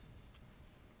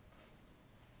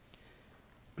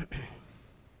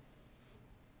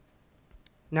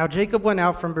 Now Jacob went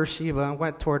out from Beersheba and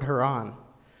went toward Haran.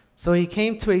 So he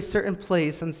came to a certain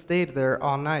place and stayed there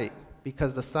all night.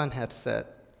 because the sun had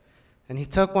set. And he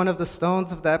took one of the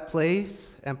stones of that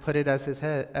place and put it as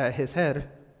at his head,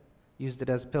 used it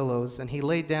as pillows, and he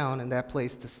lay down in that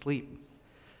place to sleep.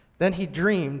 Then he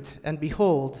dreamed, and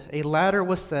behold, a ladder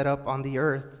was set up on the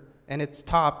earth, and its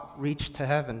top reached to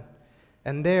heaven.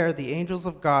 And there the angels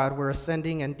of God were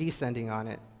ascending and descending on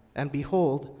it. And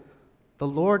behold, the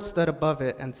Lord stood above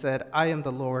it and said, I am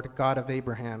the Lord, God of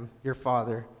Abraham, your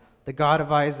father, the God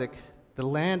of Isaac. The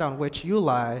land on which you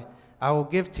lie I will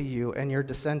give to you and your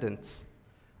descendants.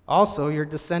 Also your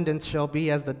descendants shall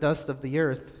be as the dust of the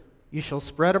earth. You shall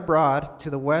spread abroad to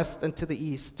the west and to the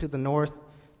east, to the north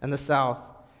and the south.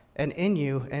 And in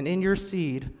you and in your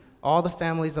seed all the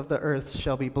families of the earth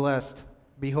shall be blessed.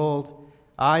 Behold,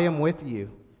 I am with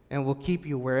you and will keep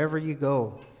you wherever you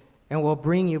go, and will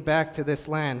bring you back to this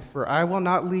land, for I will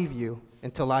not leave you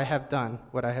until I have done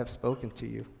what I have spoken to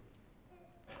you.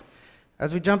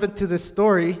 As we jump into this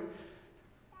story,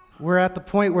 we're at the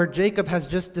point where Jacob has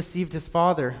just deceived his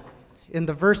father. In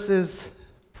the verses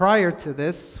prior to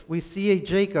this, we see a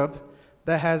Jacob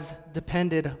that has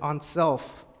depended on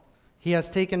self. He has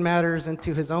taken matters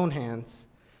into his own hands.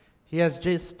 He has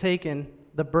just taken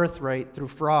the birthright through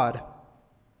fraud.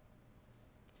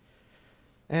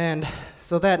 And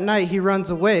so that night he runs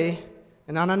away,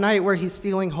 and on a night where he's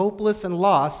feeling hopeless and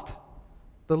lost,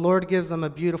 the Lord gives him a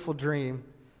beautiful dream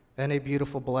and a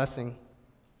beautiful blessing.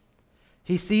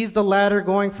 He sees the ladder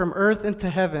going from earth into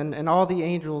heaven and all the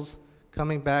angels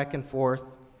coming back and forth.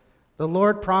 The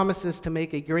Lord promises to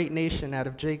make a great nation out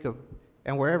of Jacob,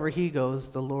 and wherever he goes,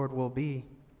 the Lord will be.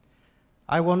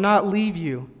 I will not leave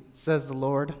you, says the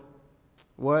Lord.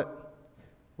 What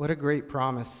a great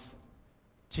promise.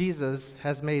 Jesus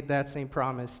has made that same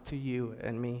promise to you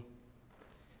and me.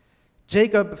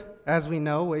 Jacob, as we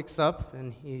know, wakes up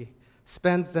and he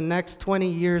spends the next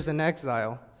 20 years in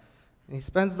exile. And he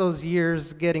spends those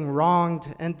years getting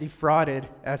wronged and defrauded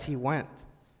as he went.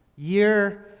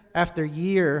 Year after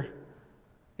year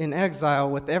in exile,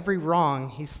 with every wrong,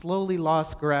 he slowly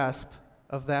lost grasp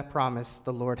of that promise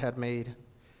the Lord had made.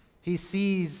 He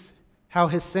sees how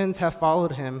his sins have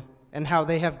followed him and how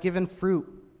they have given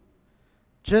fruit.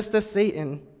 Just as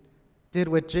Satan did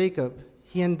with Jacob,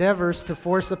 he endeavors to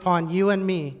force upon you and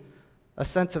me a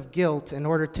sense of guilt in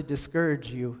order to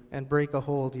discourage you and break a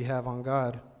hold you have on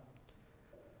God.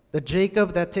 The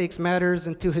Jacob that takes matters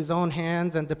into his own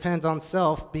hands and depends on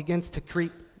self begins to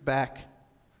creep back.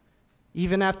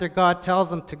 Even after God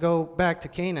tells him to go back to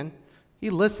Canaan, he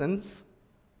listens,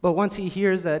 but once he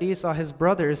hears that Esau, his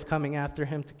brother, is coming after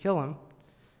him to kill him,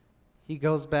 he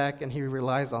goes back and he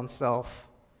relies on self.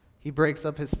 He breaks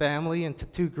up his family into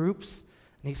two groups,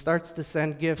 and he starts to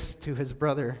send gifts to his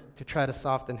brother to try to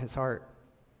soften his heart.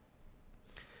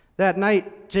 That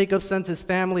night, Jacob sends his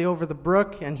family over the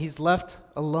brook, and he's left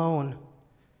alone.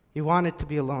 He wanted to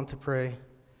be alone to pray.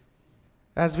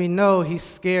 As we know, he's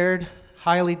scared,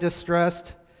 highly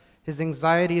distressed. His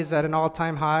anxiety is at an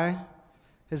all-time high.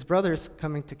 His brother's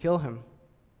coming to kill him.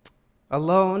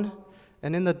 Alone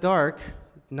and in the dark,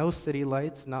 no city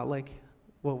lights, not like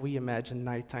what we imagine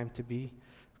nighttime to be.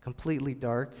 Completely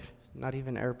dark, not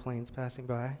even airplanes passing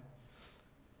by.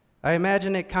 I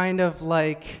imagine it kind of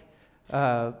like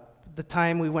the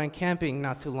time we went camping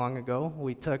not too long ago.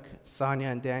 We took Sonia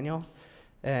and Daniel,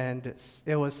 and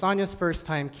it was Sonia's first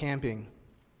time camping.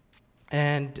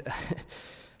 And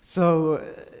so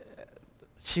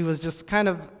she was just kind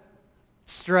of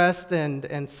stressed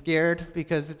and scared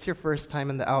because it's your first time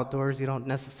in the outdoors. You don't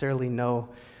necessarily know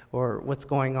or what's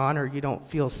going on, or you don't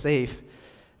feel safe.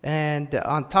 And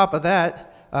on top of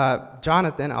that,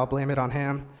 Jonathan, I'll blame it on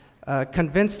him,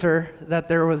 convinced her that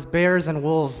there was bears and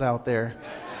wolves out there.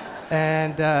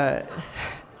 And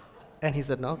he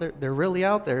said, no, they're really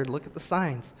out there. Look at the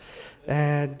signs.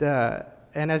 And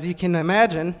as you can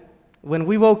imagine, when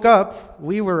we woke up,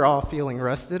 we were all feeling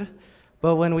rested.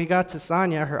 But when we got to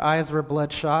Sonia, her eyes were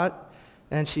bloodshot,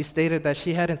 and she stated that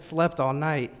she hadn't slept all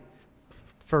night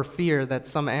for fear that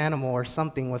some animal or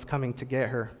something was coming to get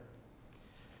her.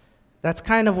 That's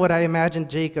kind of what I imagined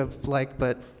Jacob like,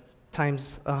 but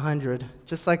times 100.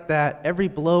 Just like that, every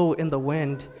blow in the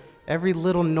wind, every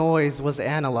little noise was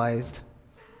analyzed.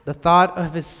 The thought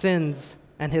of his sins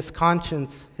and his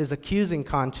conscience, his accusing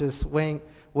conscience,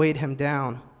 weighed him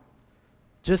down.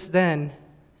 Just then,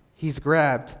 he's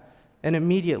grabbed, and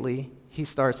immediately he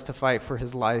starts to fight for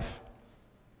his life.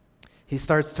 He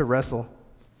starts to wrestle.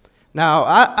 Now,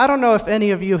 I don't know if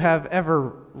any of you have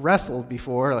ever wrestled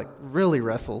before, like really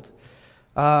wrestled.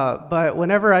 But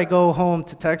whenever I go home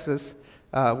to Texas,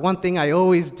 one thing I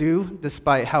always do,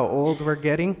 despite how old we're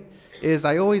getting, is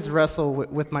I always wrestle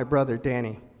with my brother,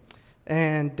 Danny.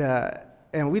 And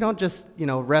And we don't just,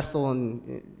 wrestle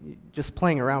and just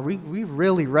playing around. We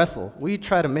really wrestle. We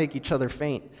try to make each other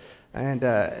faint. And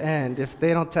if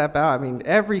they don't tap out,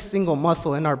 every single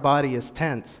muscle in our body is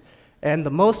tense. And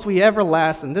the most we ever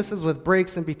last, and this is with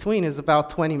breaks in between, is about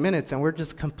 20 minutes, and we're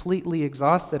just completely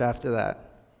exhausted after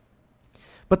that.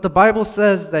 But the Bible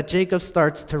says that Jacob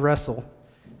starts to wrestle,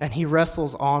 and he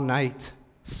wrestles all night.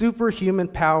 Superhuman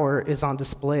power is on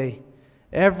display.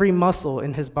 Every muscle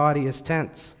in his body is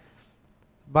tense.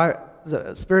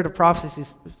 The spirit of prophecy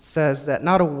says that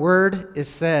not a word is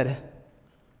said.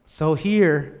 So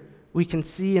here we can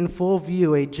see in full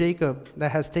view a Jacob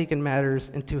that has taken matters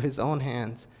into his own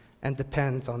hands and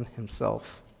depends on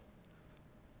himself.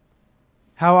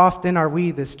 How often are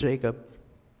we this Jacob?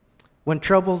 When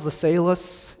troubles assail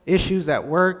us, issues at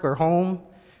work or home,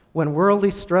 when worldly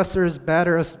stressors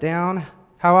batter us down,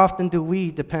 how often do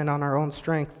we depend on our own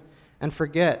strength and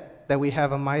forget that we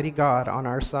have a mighty God on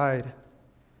our side?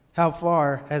 How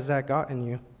far has that gotten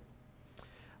you?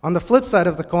 On the flip side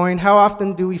of the coin, how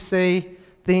often do we say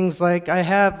things like, I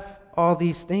have all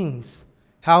these things,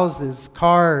 houses,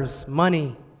 cars,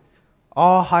 money,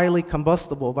 all highly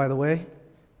combustible, by the way,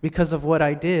 because of what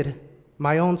I did,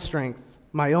 my own strength,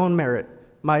 my own merit,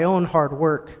 my own hard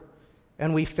work,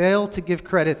 and we fail to give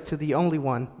credit to the only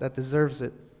one that deserves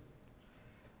it.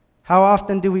 How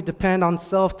often do we depend on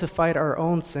self to fight our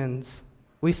own sins?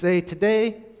 We say,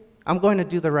 today, I'm going to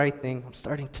do the right thing. I'm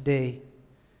starting today.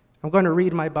 I'm going to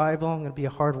read my Bible. I'm going to be a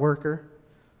hard worker.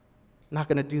 I'm not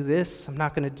going to do this. I'm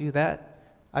not going to do that.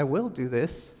 I will do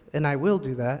this, and I will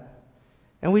do that.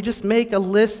 And we just make a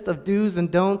list of do's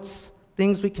and don'ts,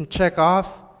 things we can check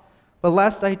off. But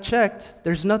last I checked,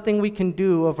 there's nothing we can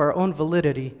do of our own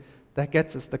validity that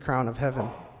gets us the crown of heaven.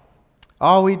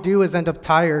 All we do is end up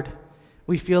tired.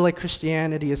 We feel like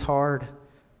Christianity is hard,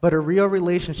 but a real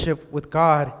relationship with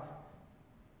God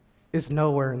is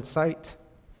nowhere in sight.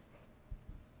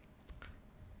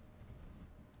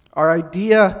 Our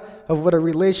idea of what a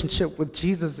relationship with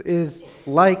Jesus is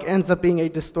like ends up being a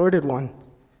distorted one.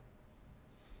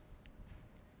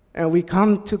 And we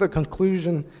come to the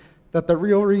conclusion that the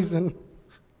real reason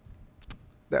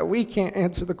that we can't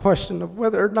answer the question of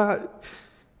whether or not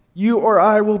you or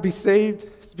I will be saved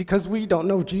is because we don't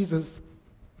know Jesus.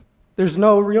 There's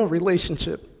no real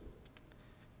relationship.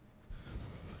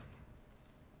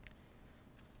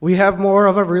 We have more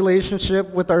of a relationship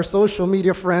with our social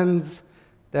media friends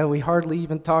that we hardly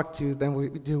even talk to than we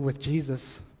do with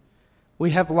Jesus.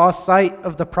 We have lost sight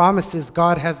of the promises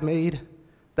God has made.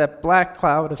 That black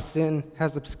cloud of sin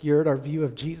has obscured our view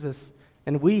of Jesus.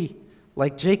 And we,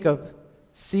 like Jacob,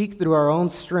 seek through our own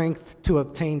strength to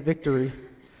obtain victory.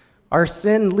 Our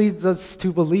sin leads us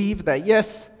to believe that,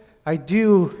 yes, I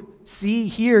do see,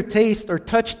 hear, taste, or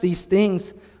touch these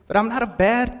things, but I'm not a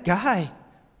bad guy.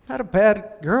 Not a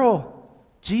bad girl.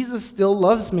 Jesus still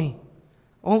loves me.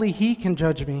 Only He can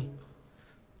judge me.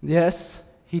 Yes,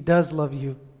 He does love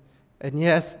you. And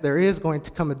yes, there is going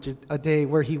to come a day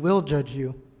where He will judge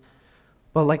you.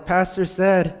 But like Pastor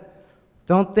said,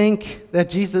 don't think that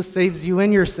Jesus saves you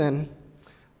in your sin.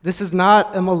 This is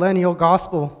not a millennial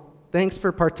gospel. Thanks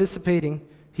for participating.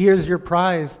 Here's your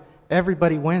prize.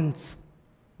 Everybody wins.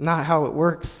 Not how it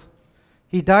works.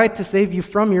 He died to save you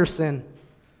from your sin.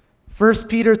 1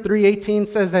 Peter 3:18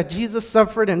 says that Jesus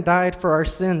suffered and died for our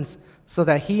sins so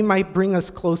that He might bring us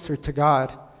closer to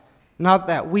God, not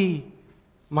that we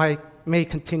may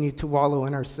continue to wallow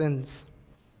in our sins.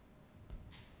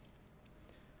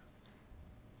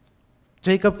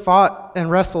 Jacob fought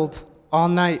and wrestled all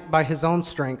night by his own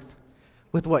strength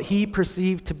with what he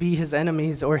perceived to be his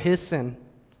enemies or his sin.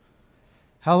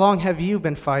 How long have you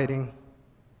been fighting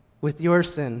with your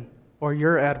sin or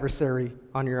your adversary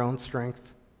on your own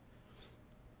strength?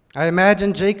 I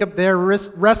imagine Jacob there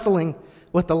wrestling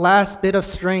with the last bit of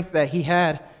strength that he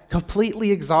had,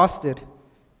 completely exhausted.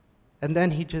 And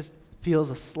then he just feels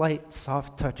a slight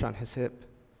soft touch on his hip.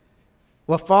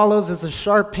 What follows is a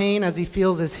sharp pain as he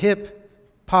feels his hip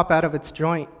pop out of its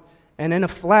joint. And in a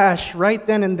flash, right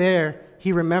then and there,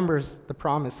 he remembers the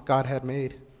promise God had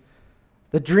made.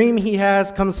 The dream he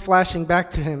has comes flashing back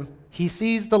to him. He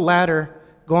sees the ladder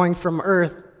going from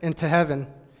earth into heaven.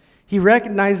 He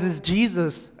recognizes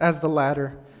Jesus as the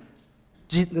ladder,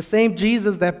 the same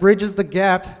Jesus that bridges the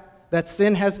gap that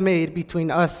sin has made between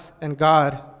us and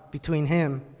God, between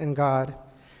him and God.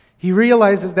 He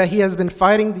realizes that he has been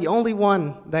fighting the only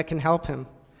one that can help him,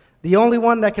 the only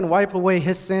one that can wipe away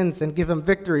his sins and give him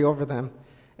victory over them.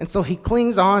 And so he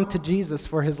clings on to Jesus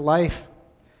for his life.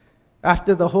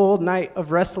 After the whole night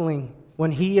of wrestling,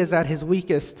 when he is at his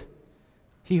weakest,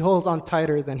 he holds on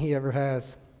tighter than he ever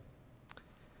has.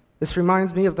 This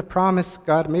reminds me of the promise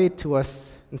God made to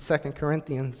us in 2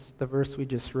 Corinthians, the verse we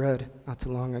just read not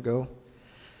too long ago.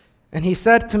 And he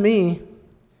said to me,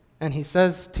 and he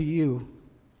says to you,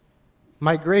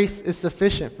 my grace is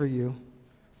sufficient for you,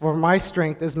 for my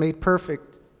strength is made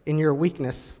perfect in your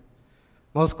weakness.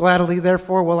 Most gladly,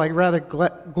 therefore, will I rather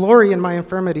glory in my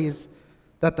infirmities,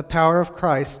 that the power of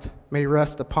Christ may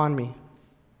rest upon me.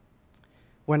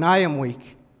 When I am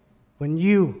weak, when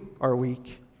you are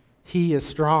weak, he is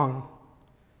strong.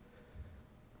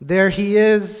 There he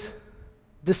is,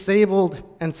 disabled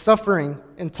and suffering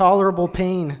intolerable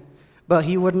pain, but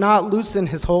he would not loosen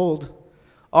his hold.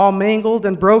 All mangled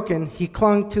and broken, he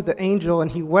clung to the angel,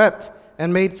 and he wept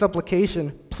and made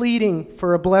supplication, pleading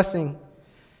for a blessing.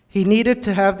 He needed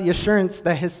to have the assurance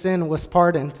that his sin was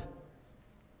pardoned.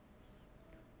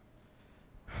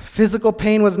 Physical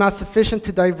pain was not sufficient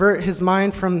to divert his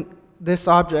mind from this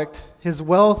object. His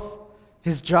wealth,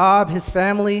 his job, his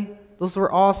family, those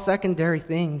were all secondary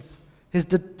things. His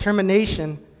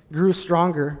determination grew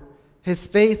stronger, his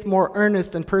faith more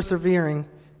earnest and persevering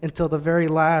until the very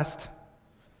last.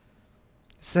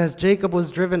 It says Jacob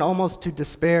was driven almost to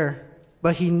despair,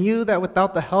 but he knew that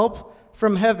without the help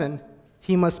from heaven,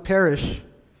 he must perish.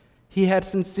 He had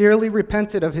sincerely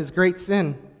repented of his great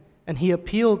sin, and he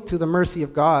appealed to the mercy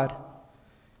of God.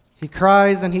 He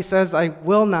cries and he says, I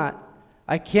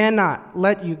cannot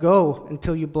let you go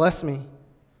until you bless me.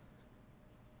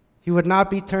 He would not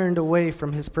be turned away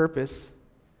from his purpose.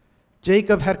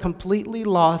 Jacob had completely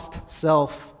lost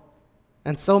self,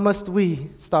 and so must we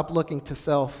stop looking to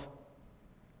self.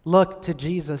 Look to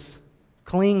Jesus.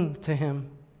 Cling to him.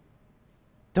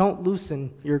 Don't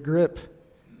loosen your grip.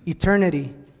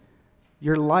 Eternity,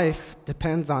 your life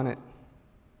depends on it.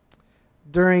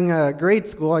 During grade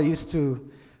school, I used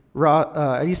to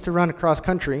run across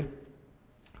country,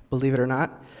 believe it or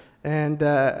not, and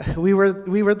we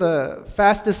were the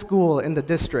fastest school in the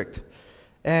district.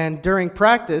 And during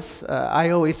practice, I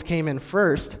always came in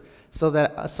first,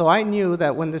 so I knew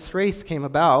that when this race came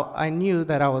about, I knew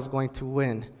that I was going to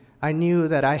win. I knew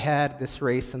that I had this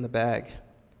race in the bag,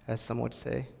 as some would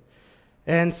say.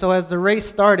 And so as the race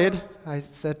started, I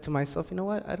said to myself, you know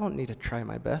what? I don't need to try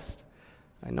my best.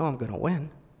 I know I'm going to win.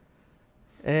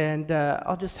 And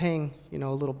I'll just hang, a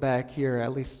little back here,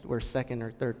 at least where second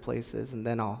or third place is, and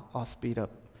then I'll speed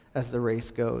up as the race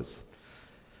goes.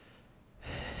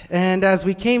 And as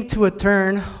we came to a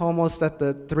turn, almost at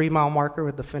the 3-mile marker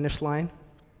with the finish line,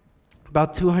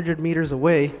 about 200 meters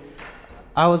away,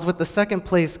 I was with the second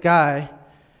place guy,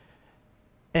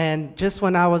 and just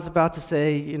when I was about to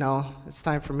say, it's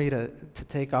time for me to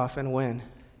take off and win,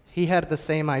 he had the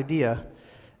same idea,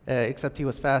 except he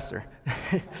was faster.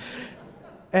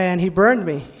 And he burned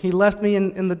me. He left me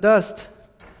in the dust,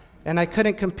 and I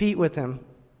couldn't compete with him.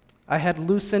 I had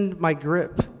loosened my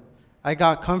grip. I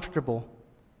got comfortable,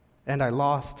 and I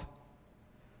lost.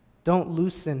 Don't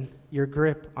loosen your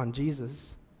grip on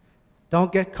Jesus.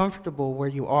 Don't get comfortable where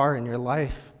you are in your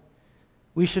life.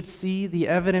 We should see the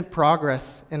evident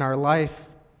progress in our life.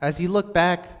 As you look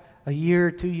back a year,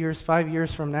 2 years, 5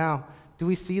 years from now, do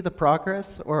we see the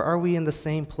progress, or are we in the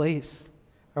same place?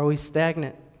 Are we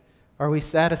stagnant? Are we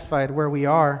satisfied where we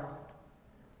are?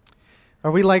 Are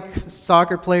we like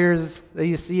soccer players that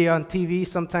you see on TV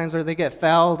sometimes where they get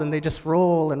fouled and they just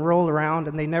roll and roll around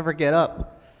and they never get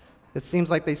up? It seems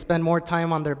like they spend more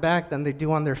time on their back than they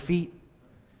do on their feet.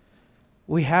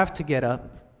 We have to get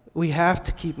up. We have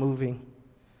to keep moving.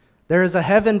 There is a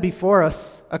heaven before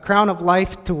us, a crown of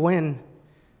life to win,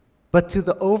 but to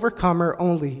the overcomer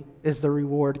only is the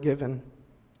reward given.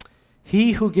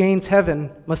 He who gains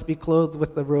heaven must be clothed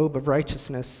with the robe of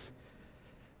righteousness.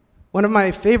 One of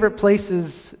my favorite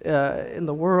places in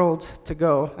the world to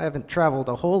go, I haven't traveled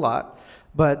a whole lot,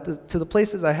 but to the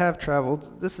places I have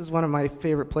traveled, this is one of my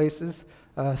favorite places,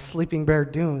 Sleeping Bear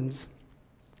Dunes,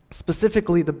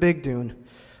 specifically the Big Dune.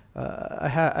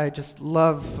 I just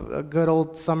love a good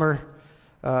old summer,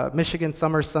 Michigan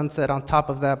summer sunset on top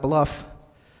of that bluff.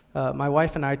 My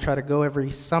wife and I try to go every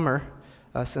summer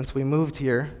since we moved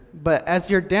here. But as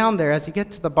you're down there, as you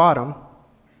get to the bottom,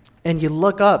 and you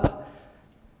look up,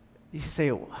 you say,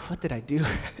 what did I do?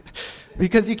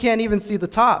 Because you can't even see the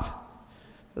top.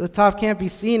 The top can't be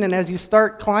seen, and as you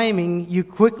start climbing, you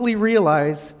quickly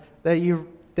realize that you're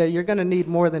going to need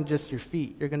more than just your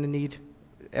feet. You're going to need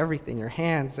everything, your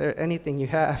hands, anything you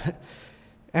have.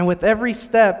 And with every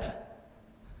step,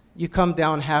 you come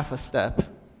down half a step.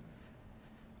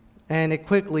 And it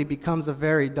quickly becomes a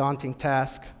very daunting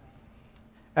task.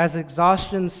 As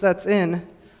exhaustion sets in,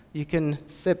 you can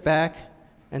sit back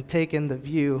and take in the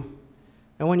view.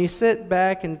 And when you sit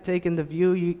back and take in the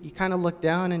view, you kind of look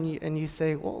down and you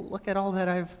say, well, look at all that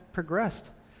I've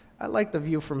progressed. I like the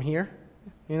view from here,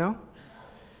 you know?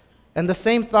 And the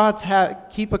same thoughts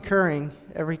keep occurring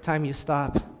every time you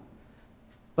stop.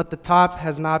 But the top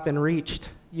has not been reached.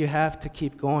 You have to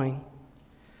keep going.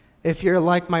 If you're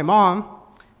like my mom,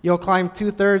 you'll climb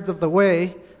 2/3 of the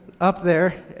way up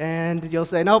there, and you'll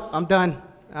say, nope, I'm done.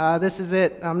 This is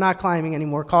it. I'm not climbing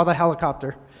anymore. Call the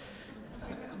helicopter.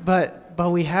 But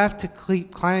we have to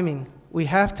keep climbing. We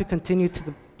have to continue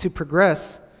to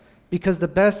progress, because the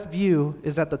best view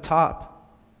is at the top.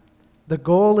 The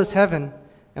goal is heaven,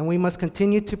 and we must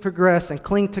continue to progress and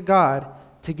cling to God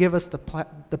to give us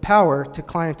the power to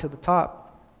climb to the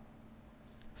top.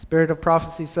 Spirit of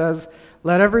prophecy says,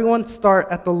 let everyone start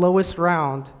at the lowest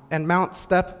round and mount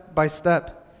step by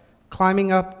step,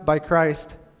 climbing up by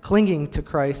Christ, clinging to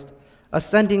Christ,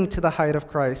 ascending to the height of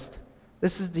Christ.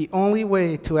 This is the only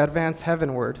way to advance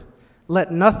heavenward.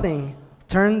 Let nothing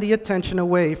turn the attention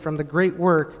away from the great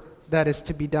work that is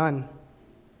to be done.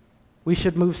 We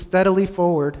should move steadily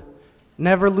forward,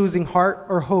 never losing heart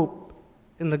or hope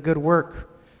in the good work.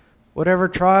 Whatever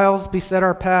trials beset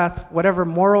our path, whatever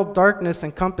moral darkness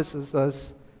encompasses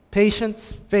us,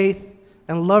 patience, faith,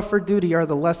 and love for duty are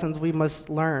the lessons we must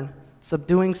learn.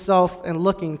 Subduing self and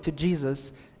looking to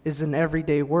Jesus is an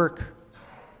everyday work.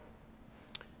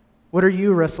 What are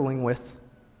you wrestling with?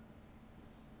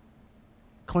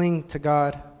 Cling to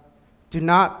God. Do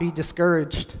not be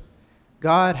discouraged.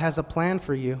 God has a plan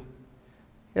for you.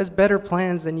 He has better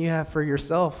plans than you have for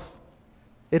yourself.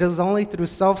 It is only through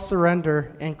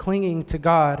self-surrender and clinging to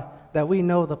God that we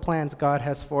know the plans God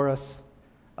has for us.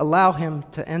 Allow Him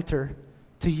to enter,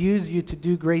 to use you to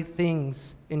do great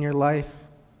things in your life.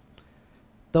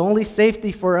 The only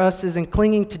safety for us is in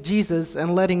clinging to Jesus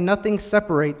and letting nothing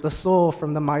separate the soul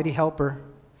from the mighty helper.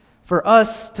 For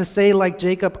us to say like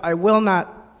Jacob, I will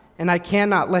not and I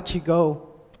cannot let you go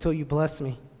till you bless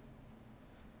me.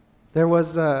 There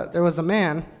was a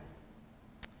man,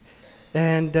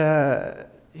 and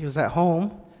he was at home,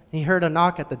 and he heard a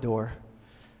knock at the door.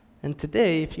 And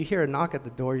today, if you hear a knock at the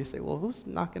door, you say, well, who's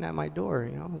knocking at my door?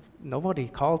 You know, nobody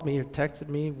called me or texted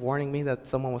me, warning me that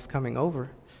someone was coming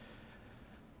over.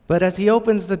 But as he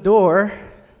opens the door,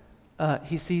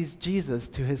 he sees Jesus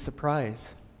to his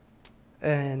surprise.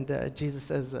 And Jesus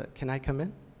says, can I come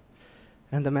in?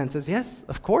 And the man says, yes,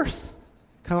 of course.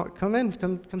 Come in,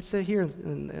 come sit here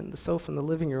in the sofa in the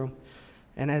living room.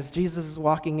 And as Jesus is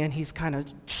walking in, he's kind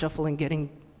of shuffling,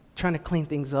 trying to clean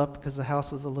things up because the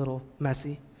house was a little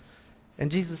messy.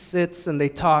 And Jesus sits and they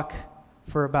talk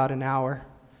for about an hour.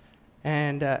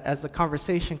 And as the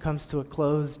conversation comes to a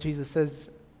close, Jesus says,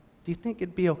 do you think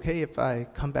it'd be okay if I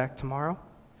come back tomorrow?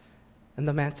 And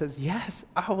the man says, yes,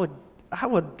 I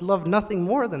would love nothing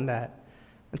more than that.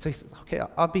 And so he says, okay,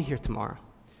 I'll be here tomorrow.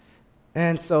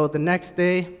 And so the next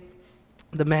day,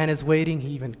 the man is waiting. He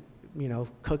even,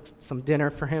 cooks some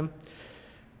dinner for him.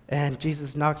 And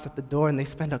Jesus knocks at the door, and they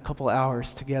spend a couple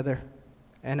hours together.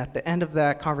 And at the end of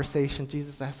that conversation,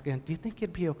 Jesus asks again, do you think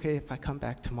it'd be okay if I come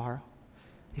back tomorrow?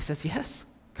 He says, yes,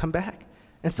 come back.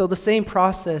 And so the same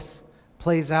process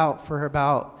plays out for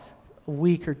about a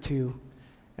week or two.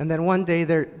 And then one day,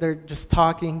 they're just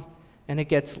talking, and it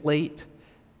gets late.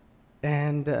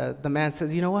 And the man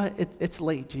says, you know what, it's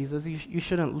late, Jesus. You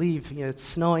shouldn't leave. It's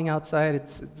snowing outside.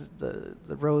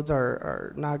 The roads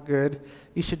are not good.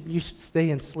 You should stay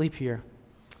and sleep here.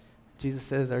 Jesus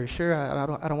says, are you sure? I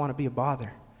don't want to be a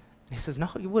bother. And he says, no,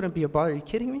 you wouldn't be a bother. Are you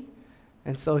kidding me?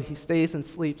 And so he stays and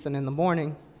sleeps. And in the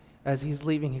morning, as he's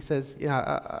leaving, he says,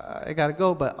 I got to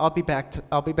go, but I'll be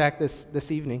back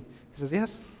this evening. He says,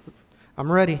 yes,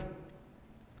 I'm ready.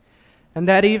 And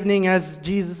that evening, as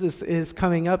Jesus is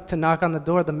coming up to knock on the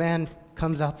door, the man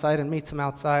comes outside and meets him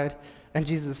outside. And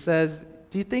Jesus says,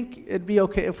 do you think it'd be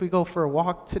okay if we go for a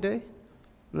walk today? And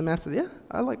the man says, yeah,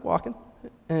 I like walking.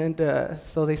 And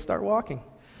so they start walking.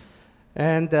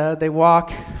 And they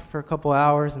walk for a couple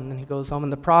hours, and then he goes home.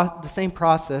 And the same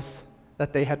process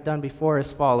that they had done before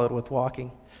is followed with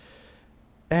walking.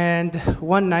 And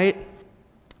one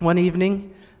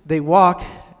evening, they walk.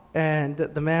 And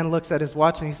the man looks at his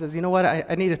watch and he says, you know what,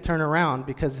 I need to turn around,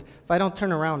 because if I don't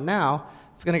turn around now,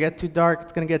 it's going to get too dark,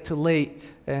 it's going to get too late,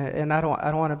 and I don't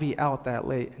want to be out that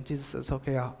late. And Jesus says,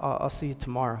 okay, I'll see you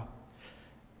tomorrow.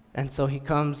 And so he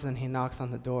comes and he knocks on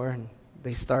the door, and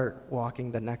they start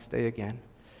walking the next day again.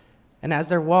 And as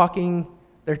they're walking,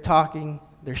 they're talking,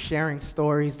 they're sharing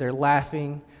stories, they're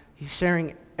laughing. He's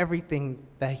sharing everything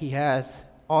that he has,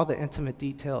 all the intimate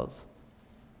details.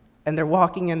 And they're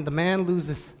walking, and the man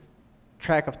loses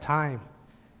track of time.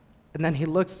 And then he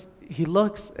looks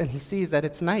and he sees that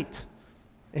it's night.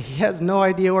 And he has no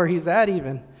idea where he's at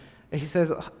even. And he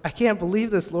says, I can't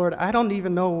believe this, Lord. I don't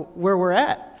even know where we're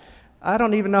at. I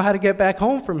don't even know how to get back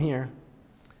home from here.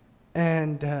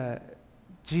 And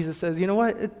Jesus says, you know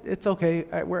what? It's okay.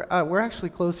 We're actually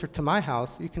closer to my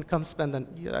house. You can come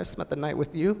I spent the night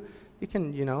with you. You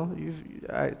can,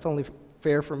 it's only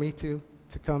fair for me to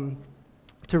come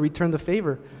to return the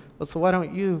favor. Well, so why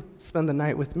don't you spend the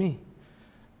night with me?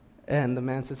 And the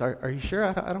man says, are you sure?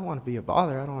 I don't want to be a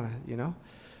bother. I don't want to,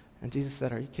 And Jesus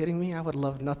said, are you kidding me? I would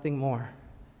love nothing more.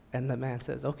 And the man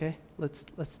says, okay, let's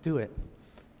do it.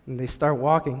 And they start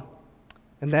walking.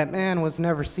 And that man was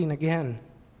never seen again.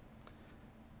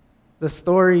 The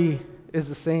story is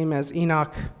the same as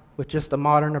Enoch with just a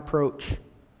modern approach.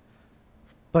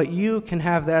 But you can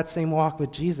have that same walk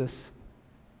with Jesus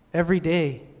every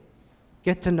day.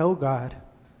 Get to know God.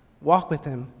 Walk with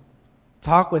him.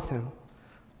 Talk with him.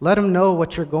 Let him know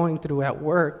what you're going through at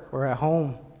work or at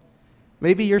home.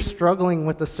 Maybe you're struggling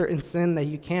with a certain sin that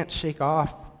you can't shake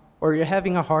off, or you're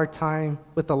having a hard time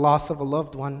with the loss of a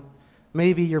loved one.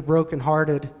 Maybe you're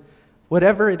brokenhearted.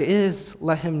 Whatever it is,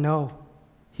 let him know.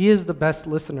 He is the best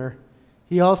listener.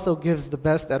 He also gives the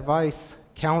best advice,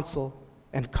 counsel,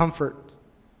 and comfort.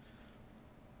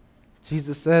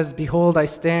 Jesus says, behold, I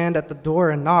stand at the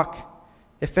door and knock.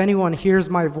 If anyone hears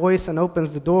my voice and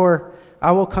opens the door,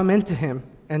 I will come into him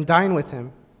and dine with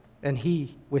him, and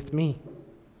he with me.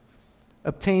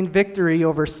 Obtain victory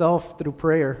over self through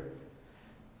prayer.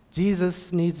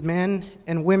 Jesus needs men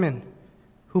and women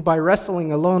who, by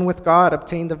wrestling alone with God,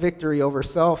 obtain the victory over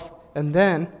self, and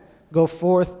then go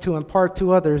forth to impart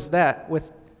to others that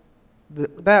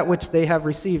which they have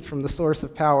received from the source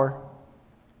of power.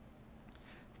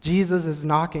 Jesus is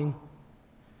knocking.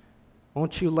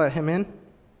 Won't you let him in?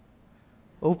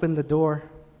 Open the door.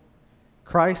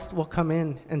 Christ will come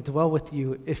in and dwell with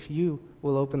you if you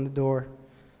will open the door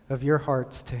of your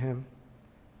hearts to him.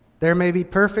 There may be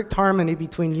perfect harmony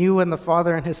between you and the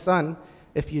Father and his Son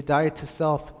if you die to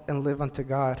self and live unto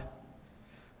God.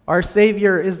 Our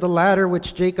Savior is the ladder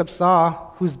which Jacob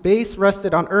saw, whose base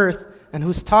rested on earth and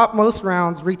whose topmost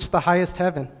rounds reached the highest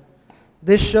heaven.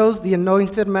 This shows the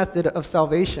anointed method of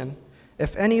salvation.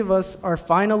 If any of us are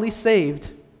finally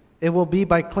saved, it will be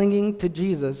by clinging to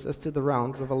Jesus as to the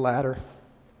rounds of a ladder.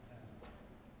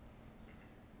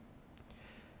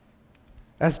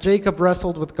 As Jacob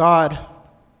wrestled with God,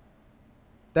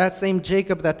 that same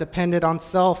Jacob that depended on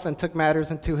self and took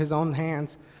matters into his own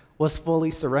hands was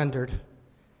fully surrendered.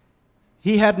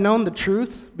 He had known the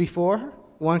truth before.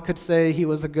 One could say he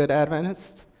was a good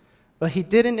Adventist, but he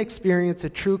didn't experience a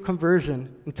true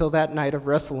conversion until that night of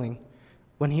wrestling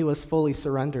when he was fully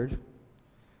surrendered.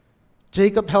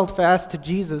 Jacob held fast to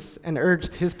Jesus and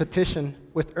urged his petition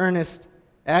with earnest,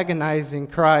 agonizing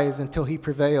cries until he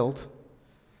prevailed.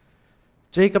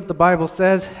 Jacob, the Bible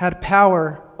says, had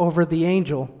power over the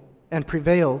angel and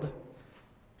prevailed.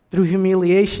 Through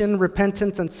humiliation,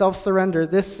 repentance, and self-surrender,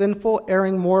 this sinful,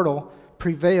 erring mortal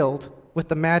prevailed with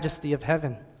the majesty of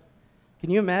heaven. Can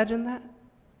you imagine that?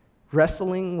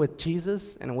 Wrestling with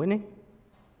Jesus and winning?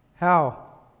 How?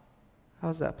 How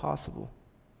is that possible?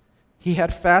 He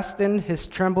had fastened his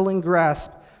trembling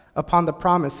grasp upon the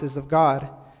promises of God,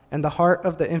 and the heart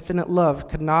of the infinite love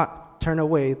could not turn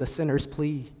away the sinner's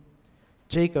plea.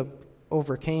 Jacob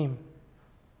overcame.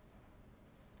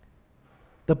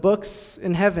 The books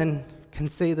in heaven can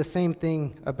say the same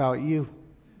thing about you.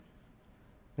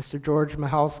 Mr. George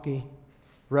Mahalski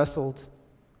wrestled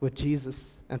with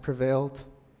Jesus and prevailed.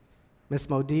 Miss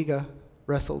Modiga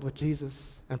wrestled with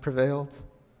Jesus and prevailed.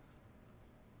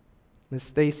 Miss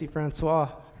Stacy Francois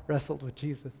wrestled with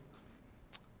Jesus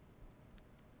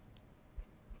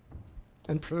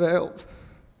and prevailed.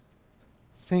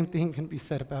 Same thing can be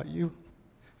said about you.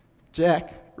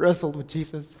 Jack wrestled with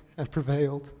Jesus and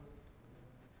prevailed.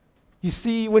 You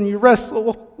see, when you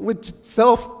wrestle with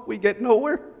self, we get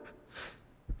nowhere.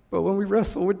 But when we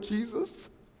wrestle with Jesus,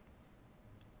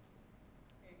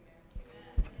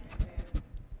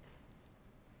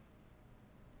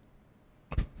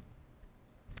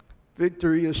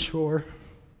 victory is sure.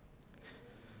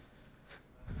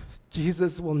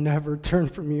 Jesus will never turn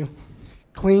from you.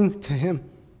 Cling to him.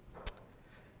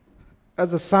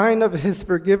 As a sign of his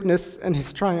forgiveness and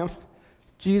his triumph,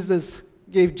 Jesus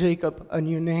gave Jacob a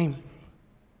new name.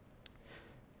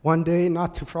 One day,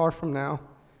 not too far from now,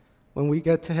 when we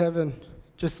get to heaven,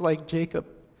 just like Jacob,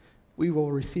 we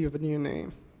will receive a new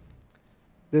name.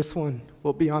 This one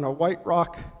will be on a white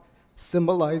rock,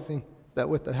 symbolizing that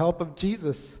with the help of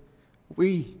Jesus,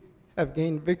 we have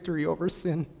gained victory over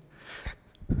sin.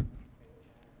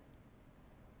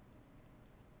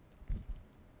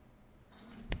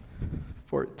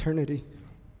 For eternity.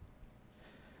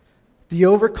 The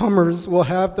overcomers will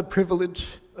have the privilege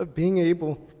of being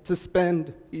able to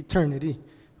spend eternity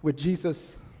with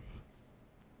Jesus.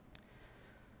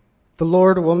 The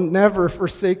Lord will never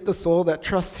forsake the soul that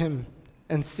trusts him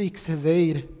and seeks his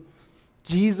aid.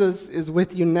 Jesus is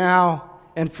with you now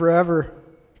and forever.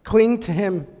 Cling to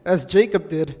him as Jacob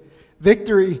did.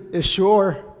 Victory is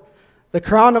sure. The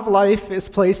crown of life is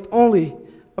placed only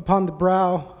upon the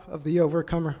brow of the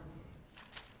overcomer.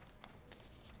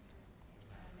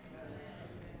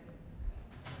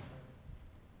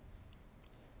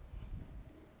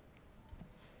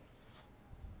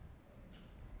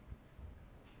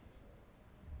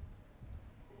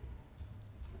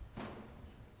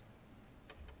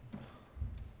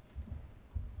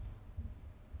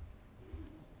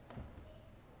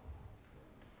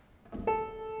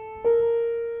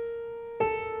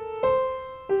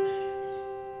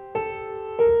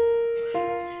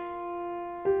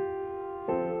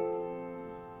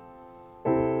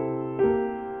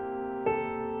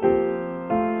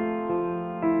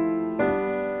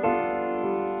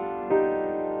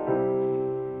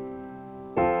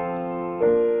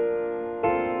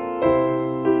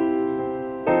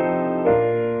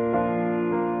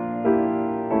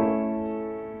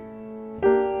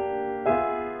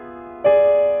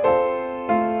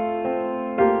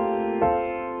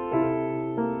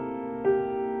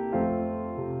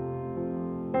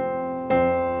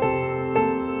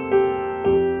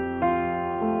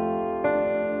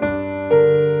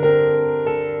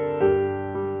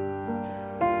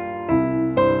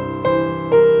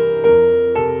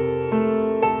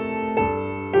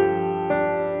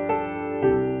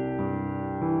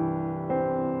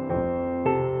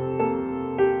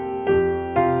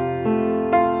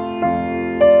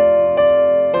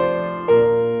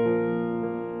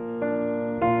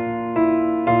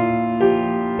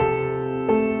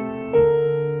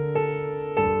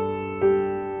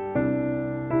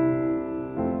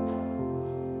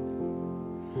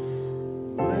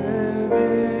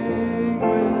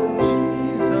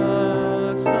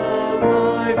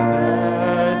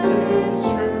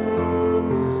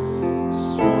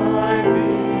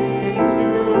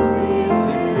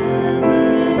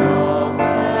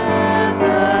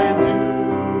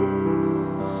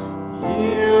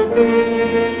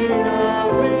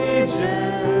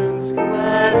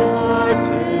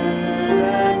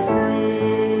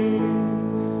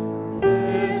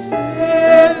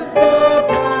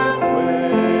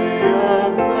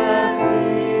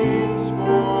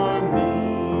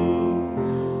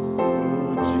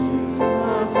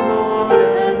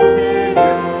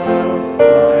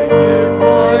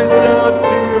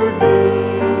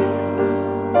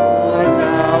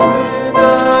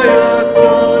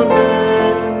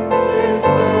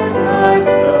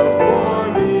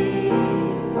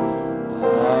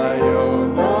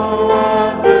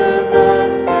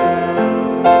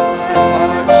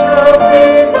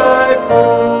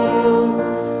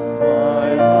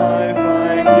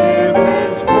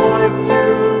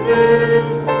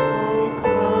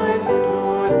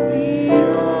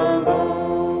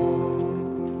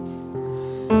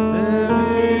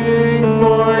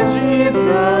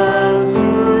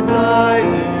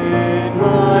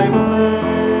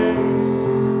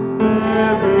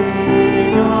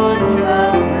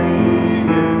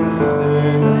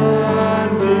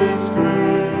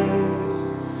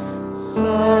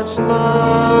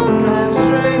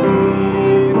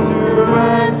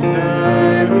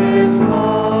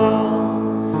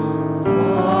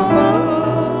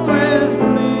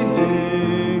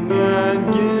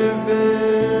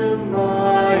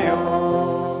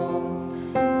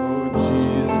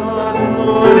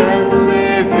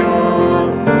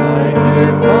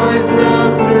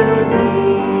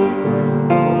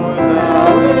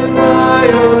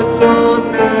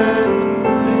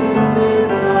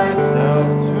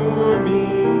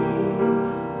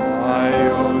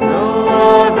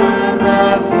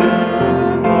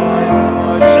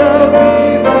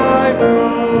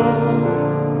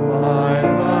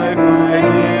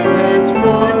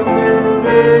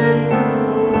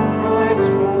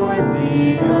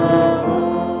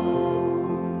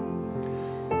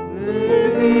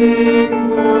 Living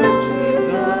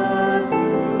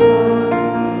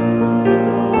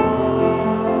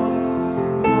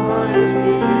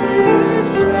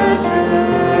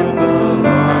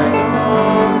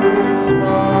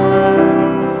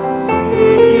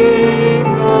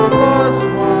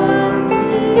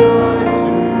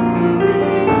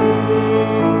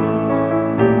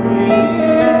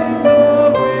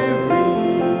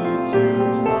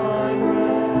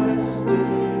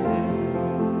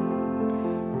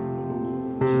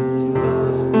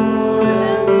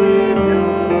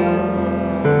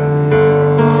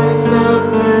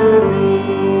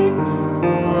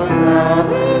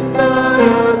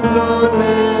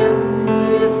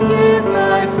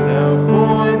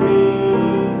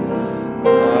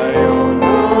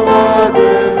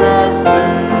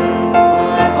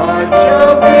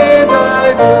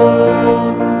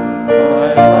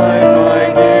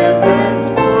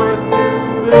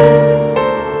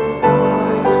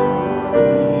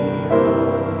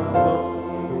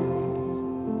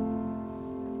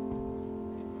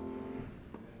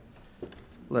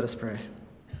us pray.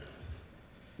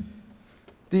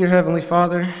 Dear Heavenly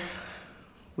Father,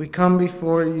 we come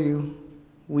before you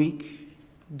weak,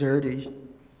 dirty,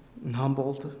 and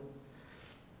humbled.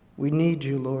 We need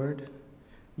you, Lord.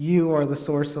 You are the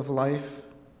source of life.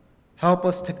 Help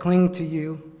us to cling to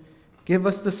you. Give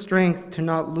us the strength to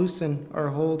not loosen our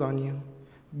hold on you.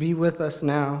 Be with us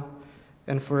now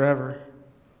and forever.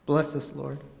 Bless us,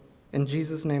 Lord. In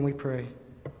Jesus' name we pray.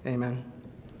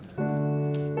 Amen.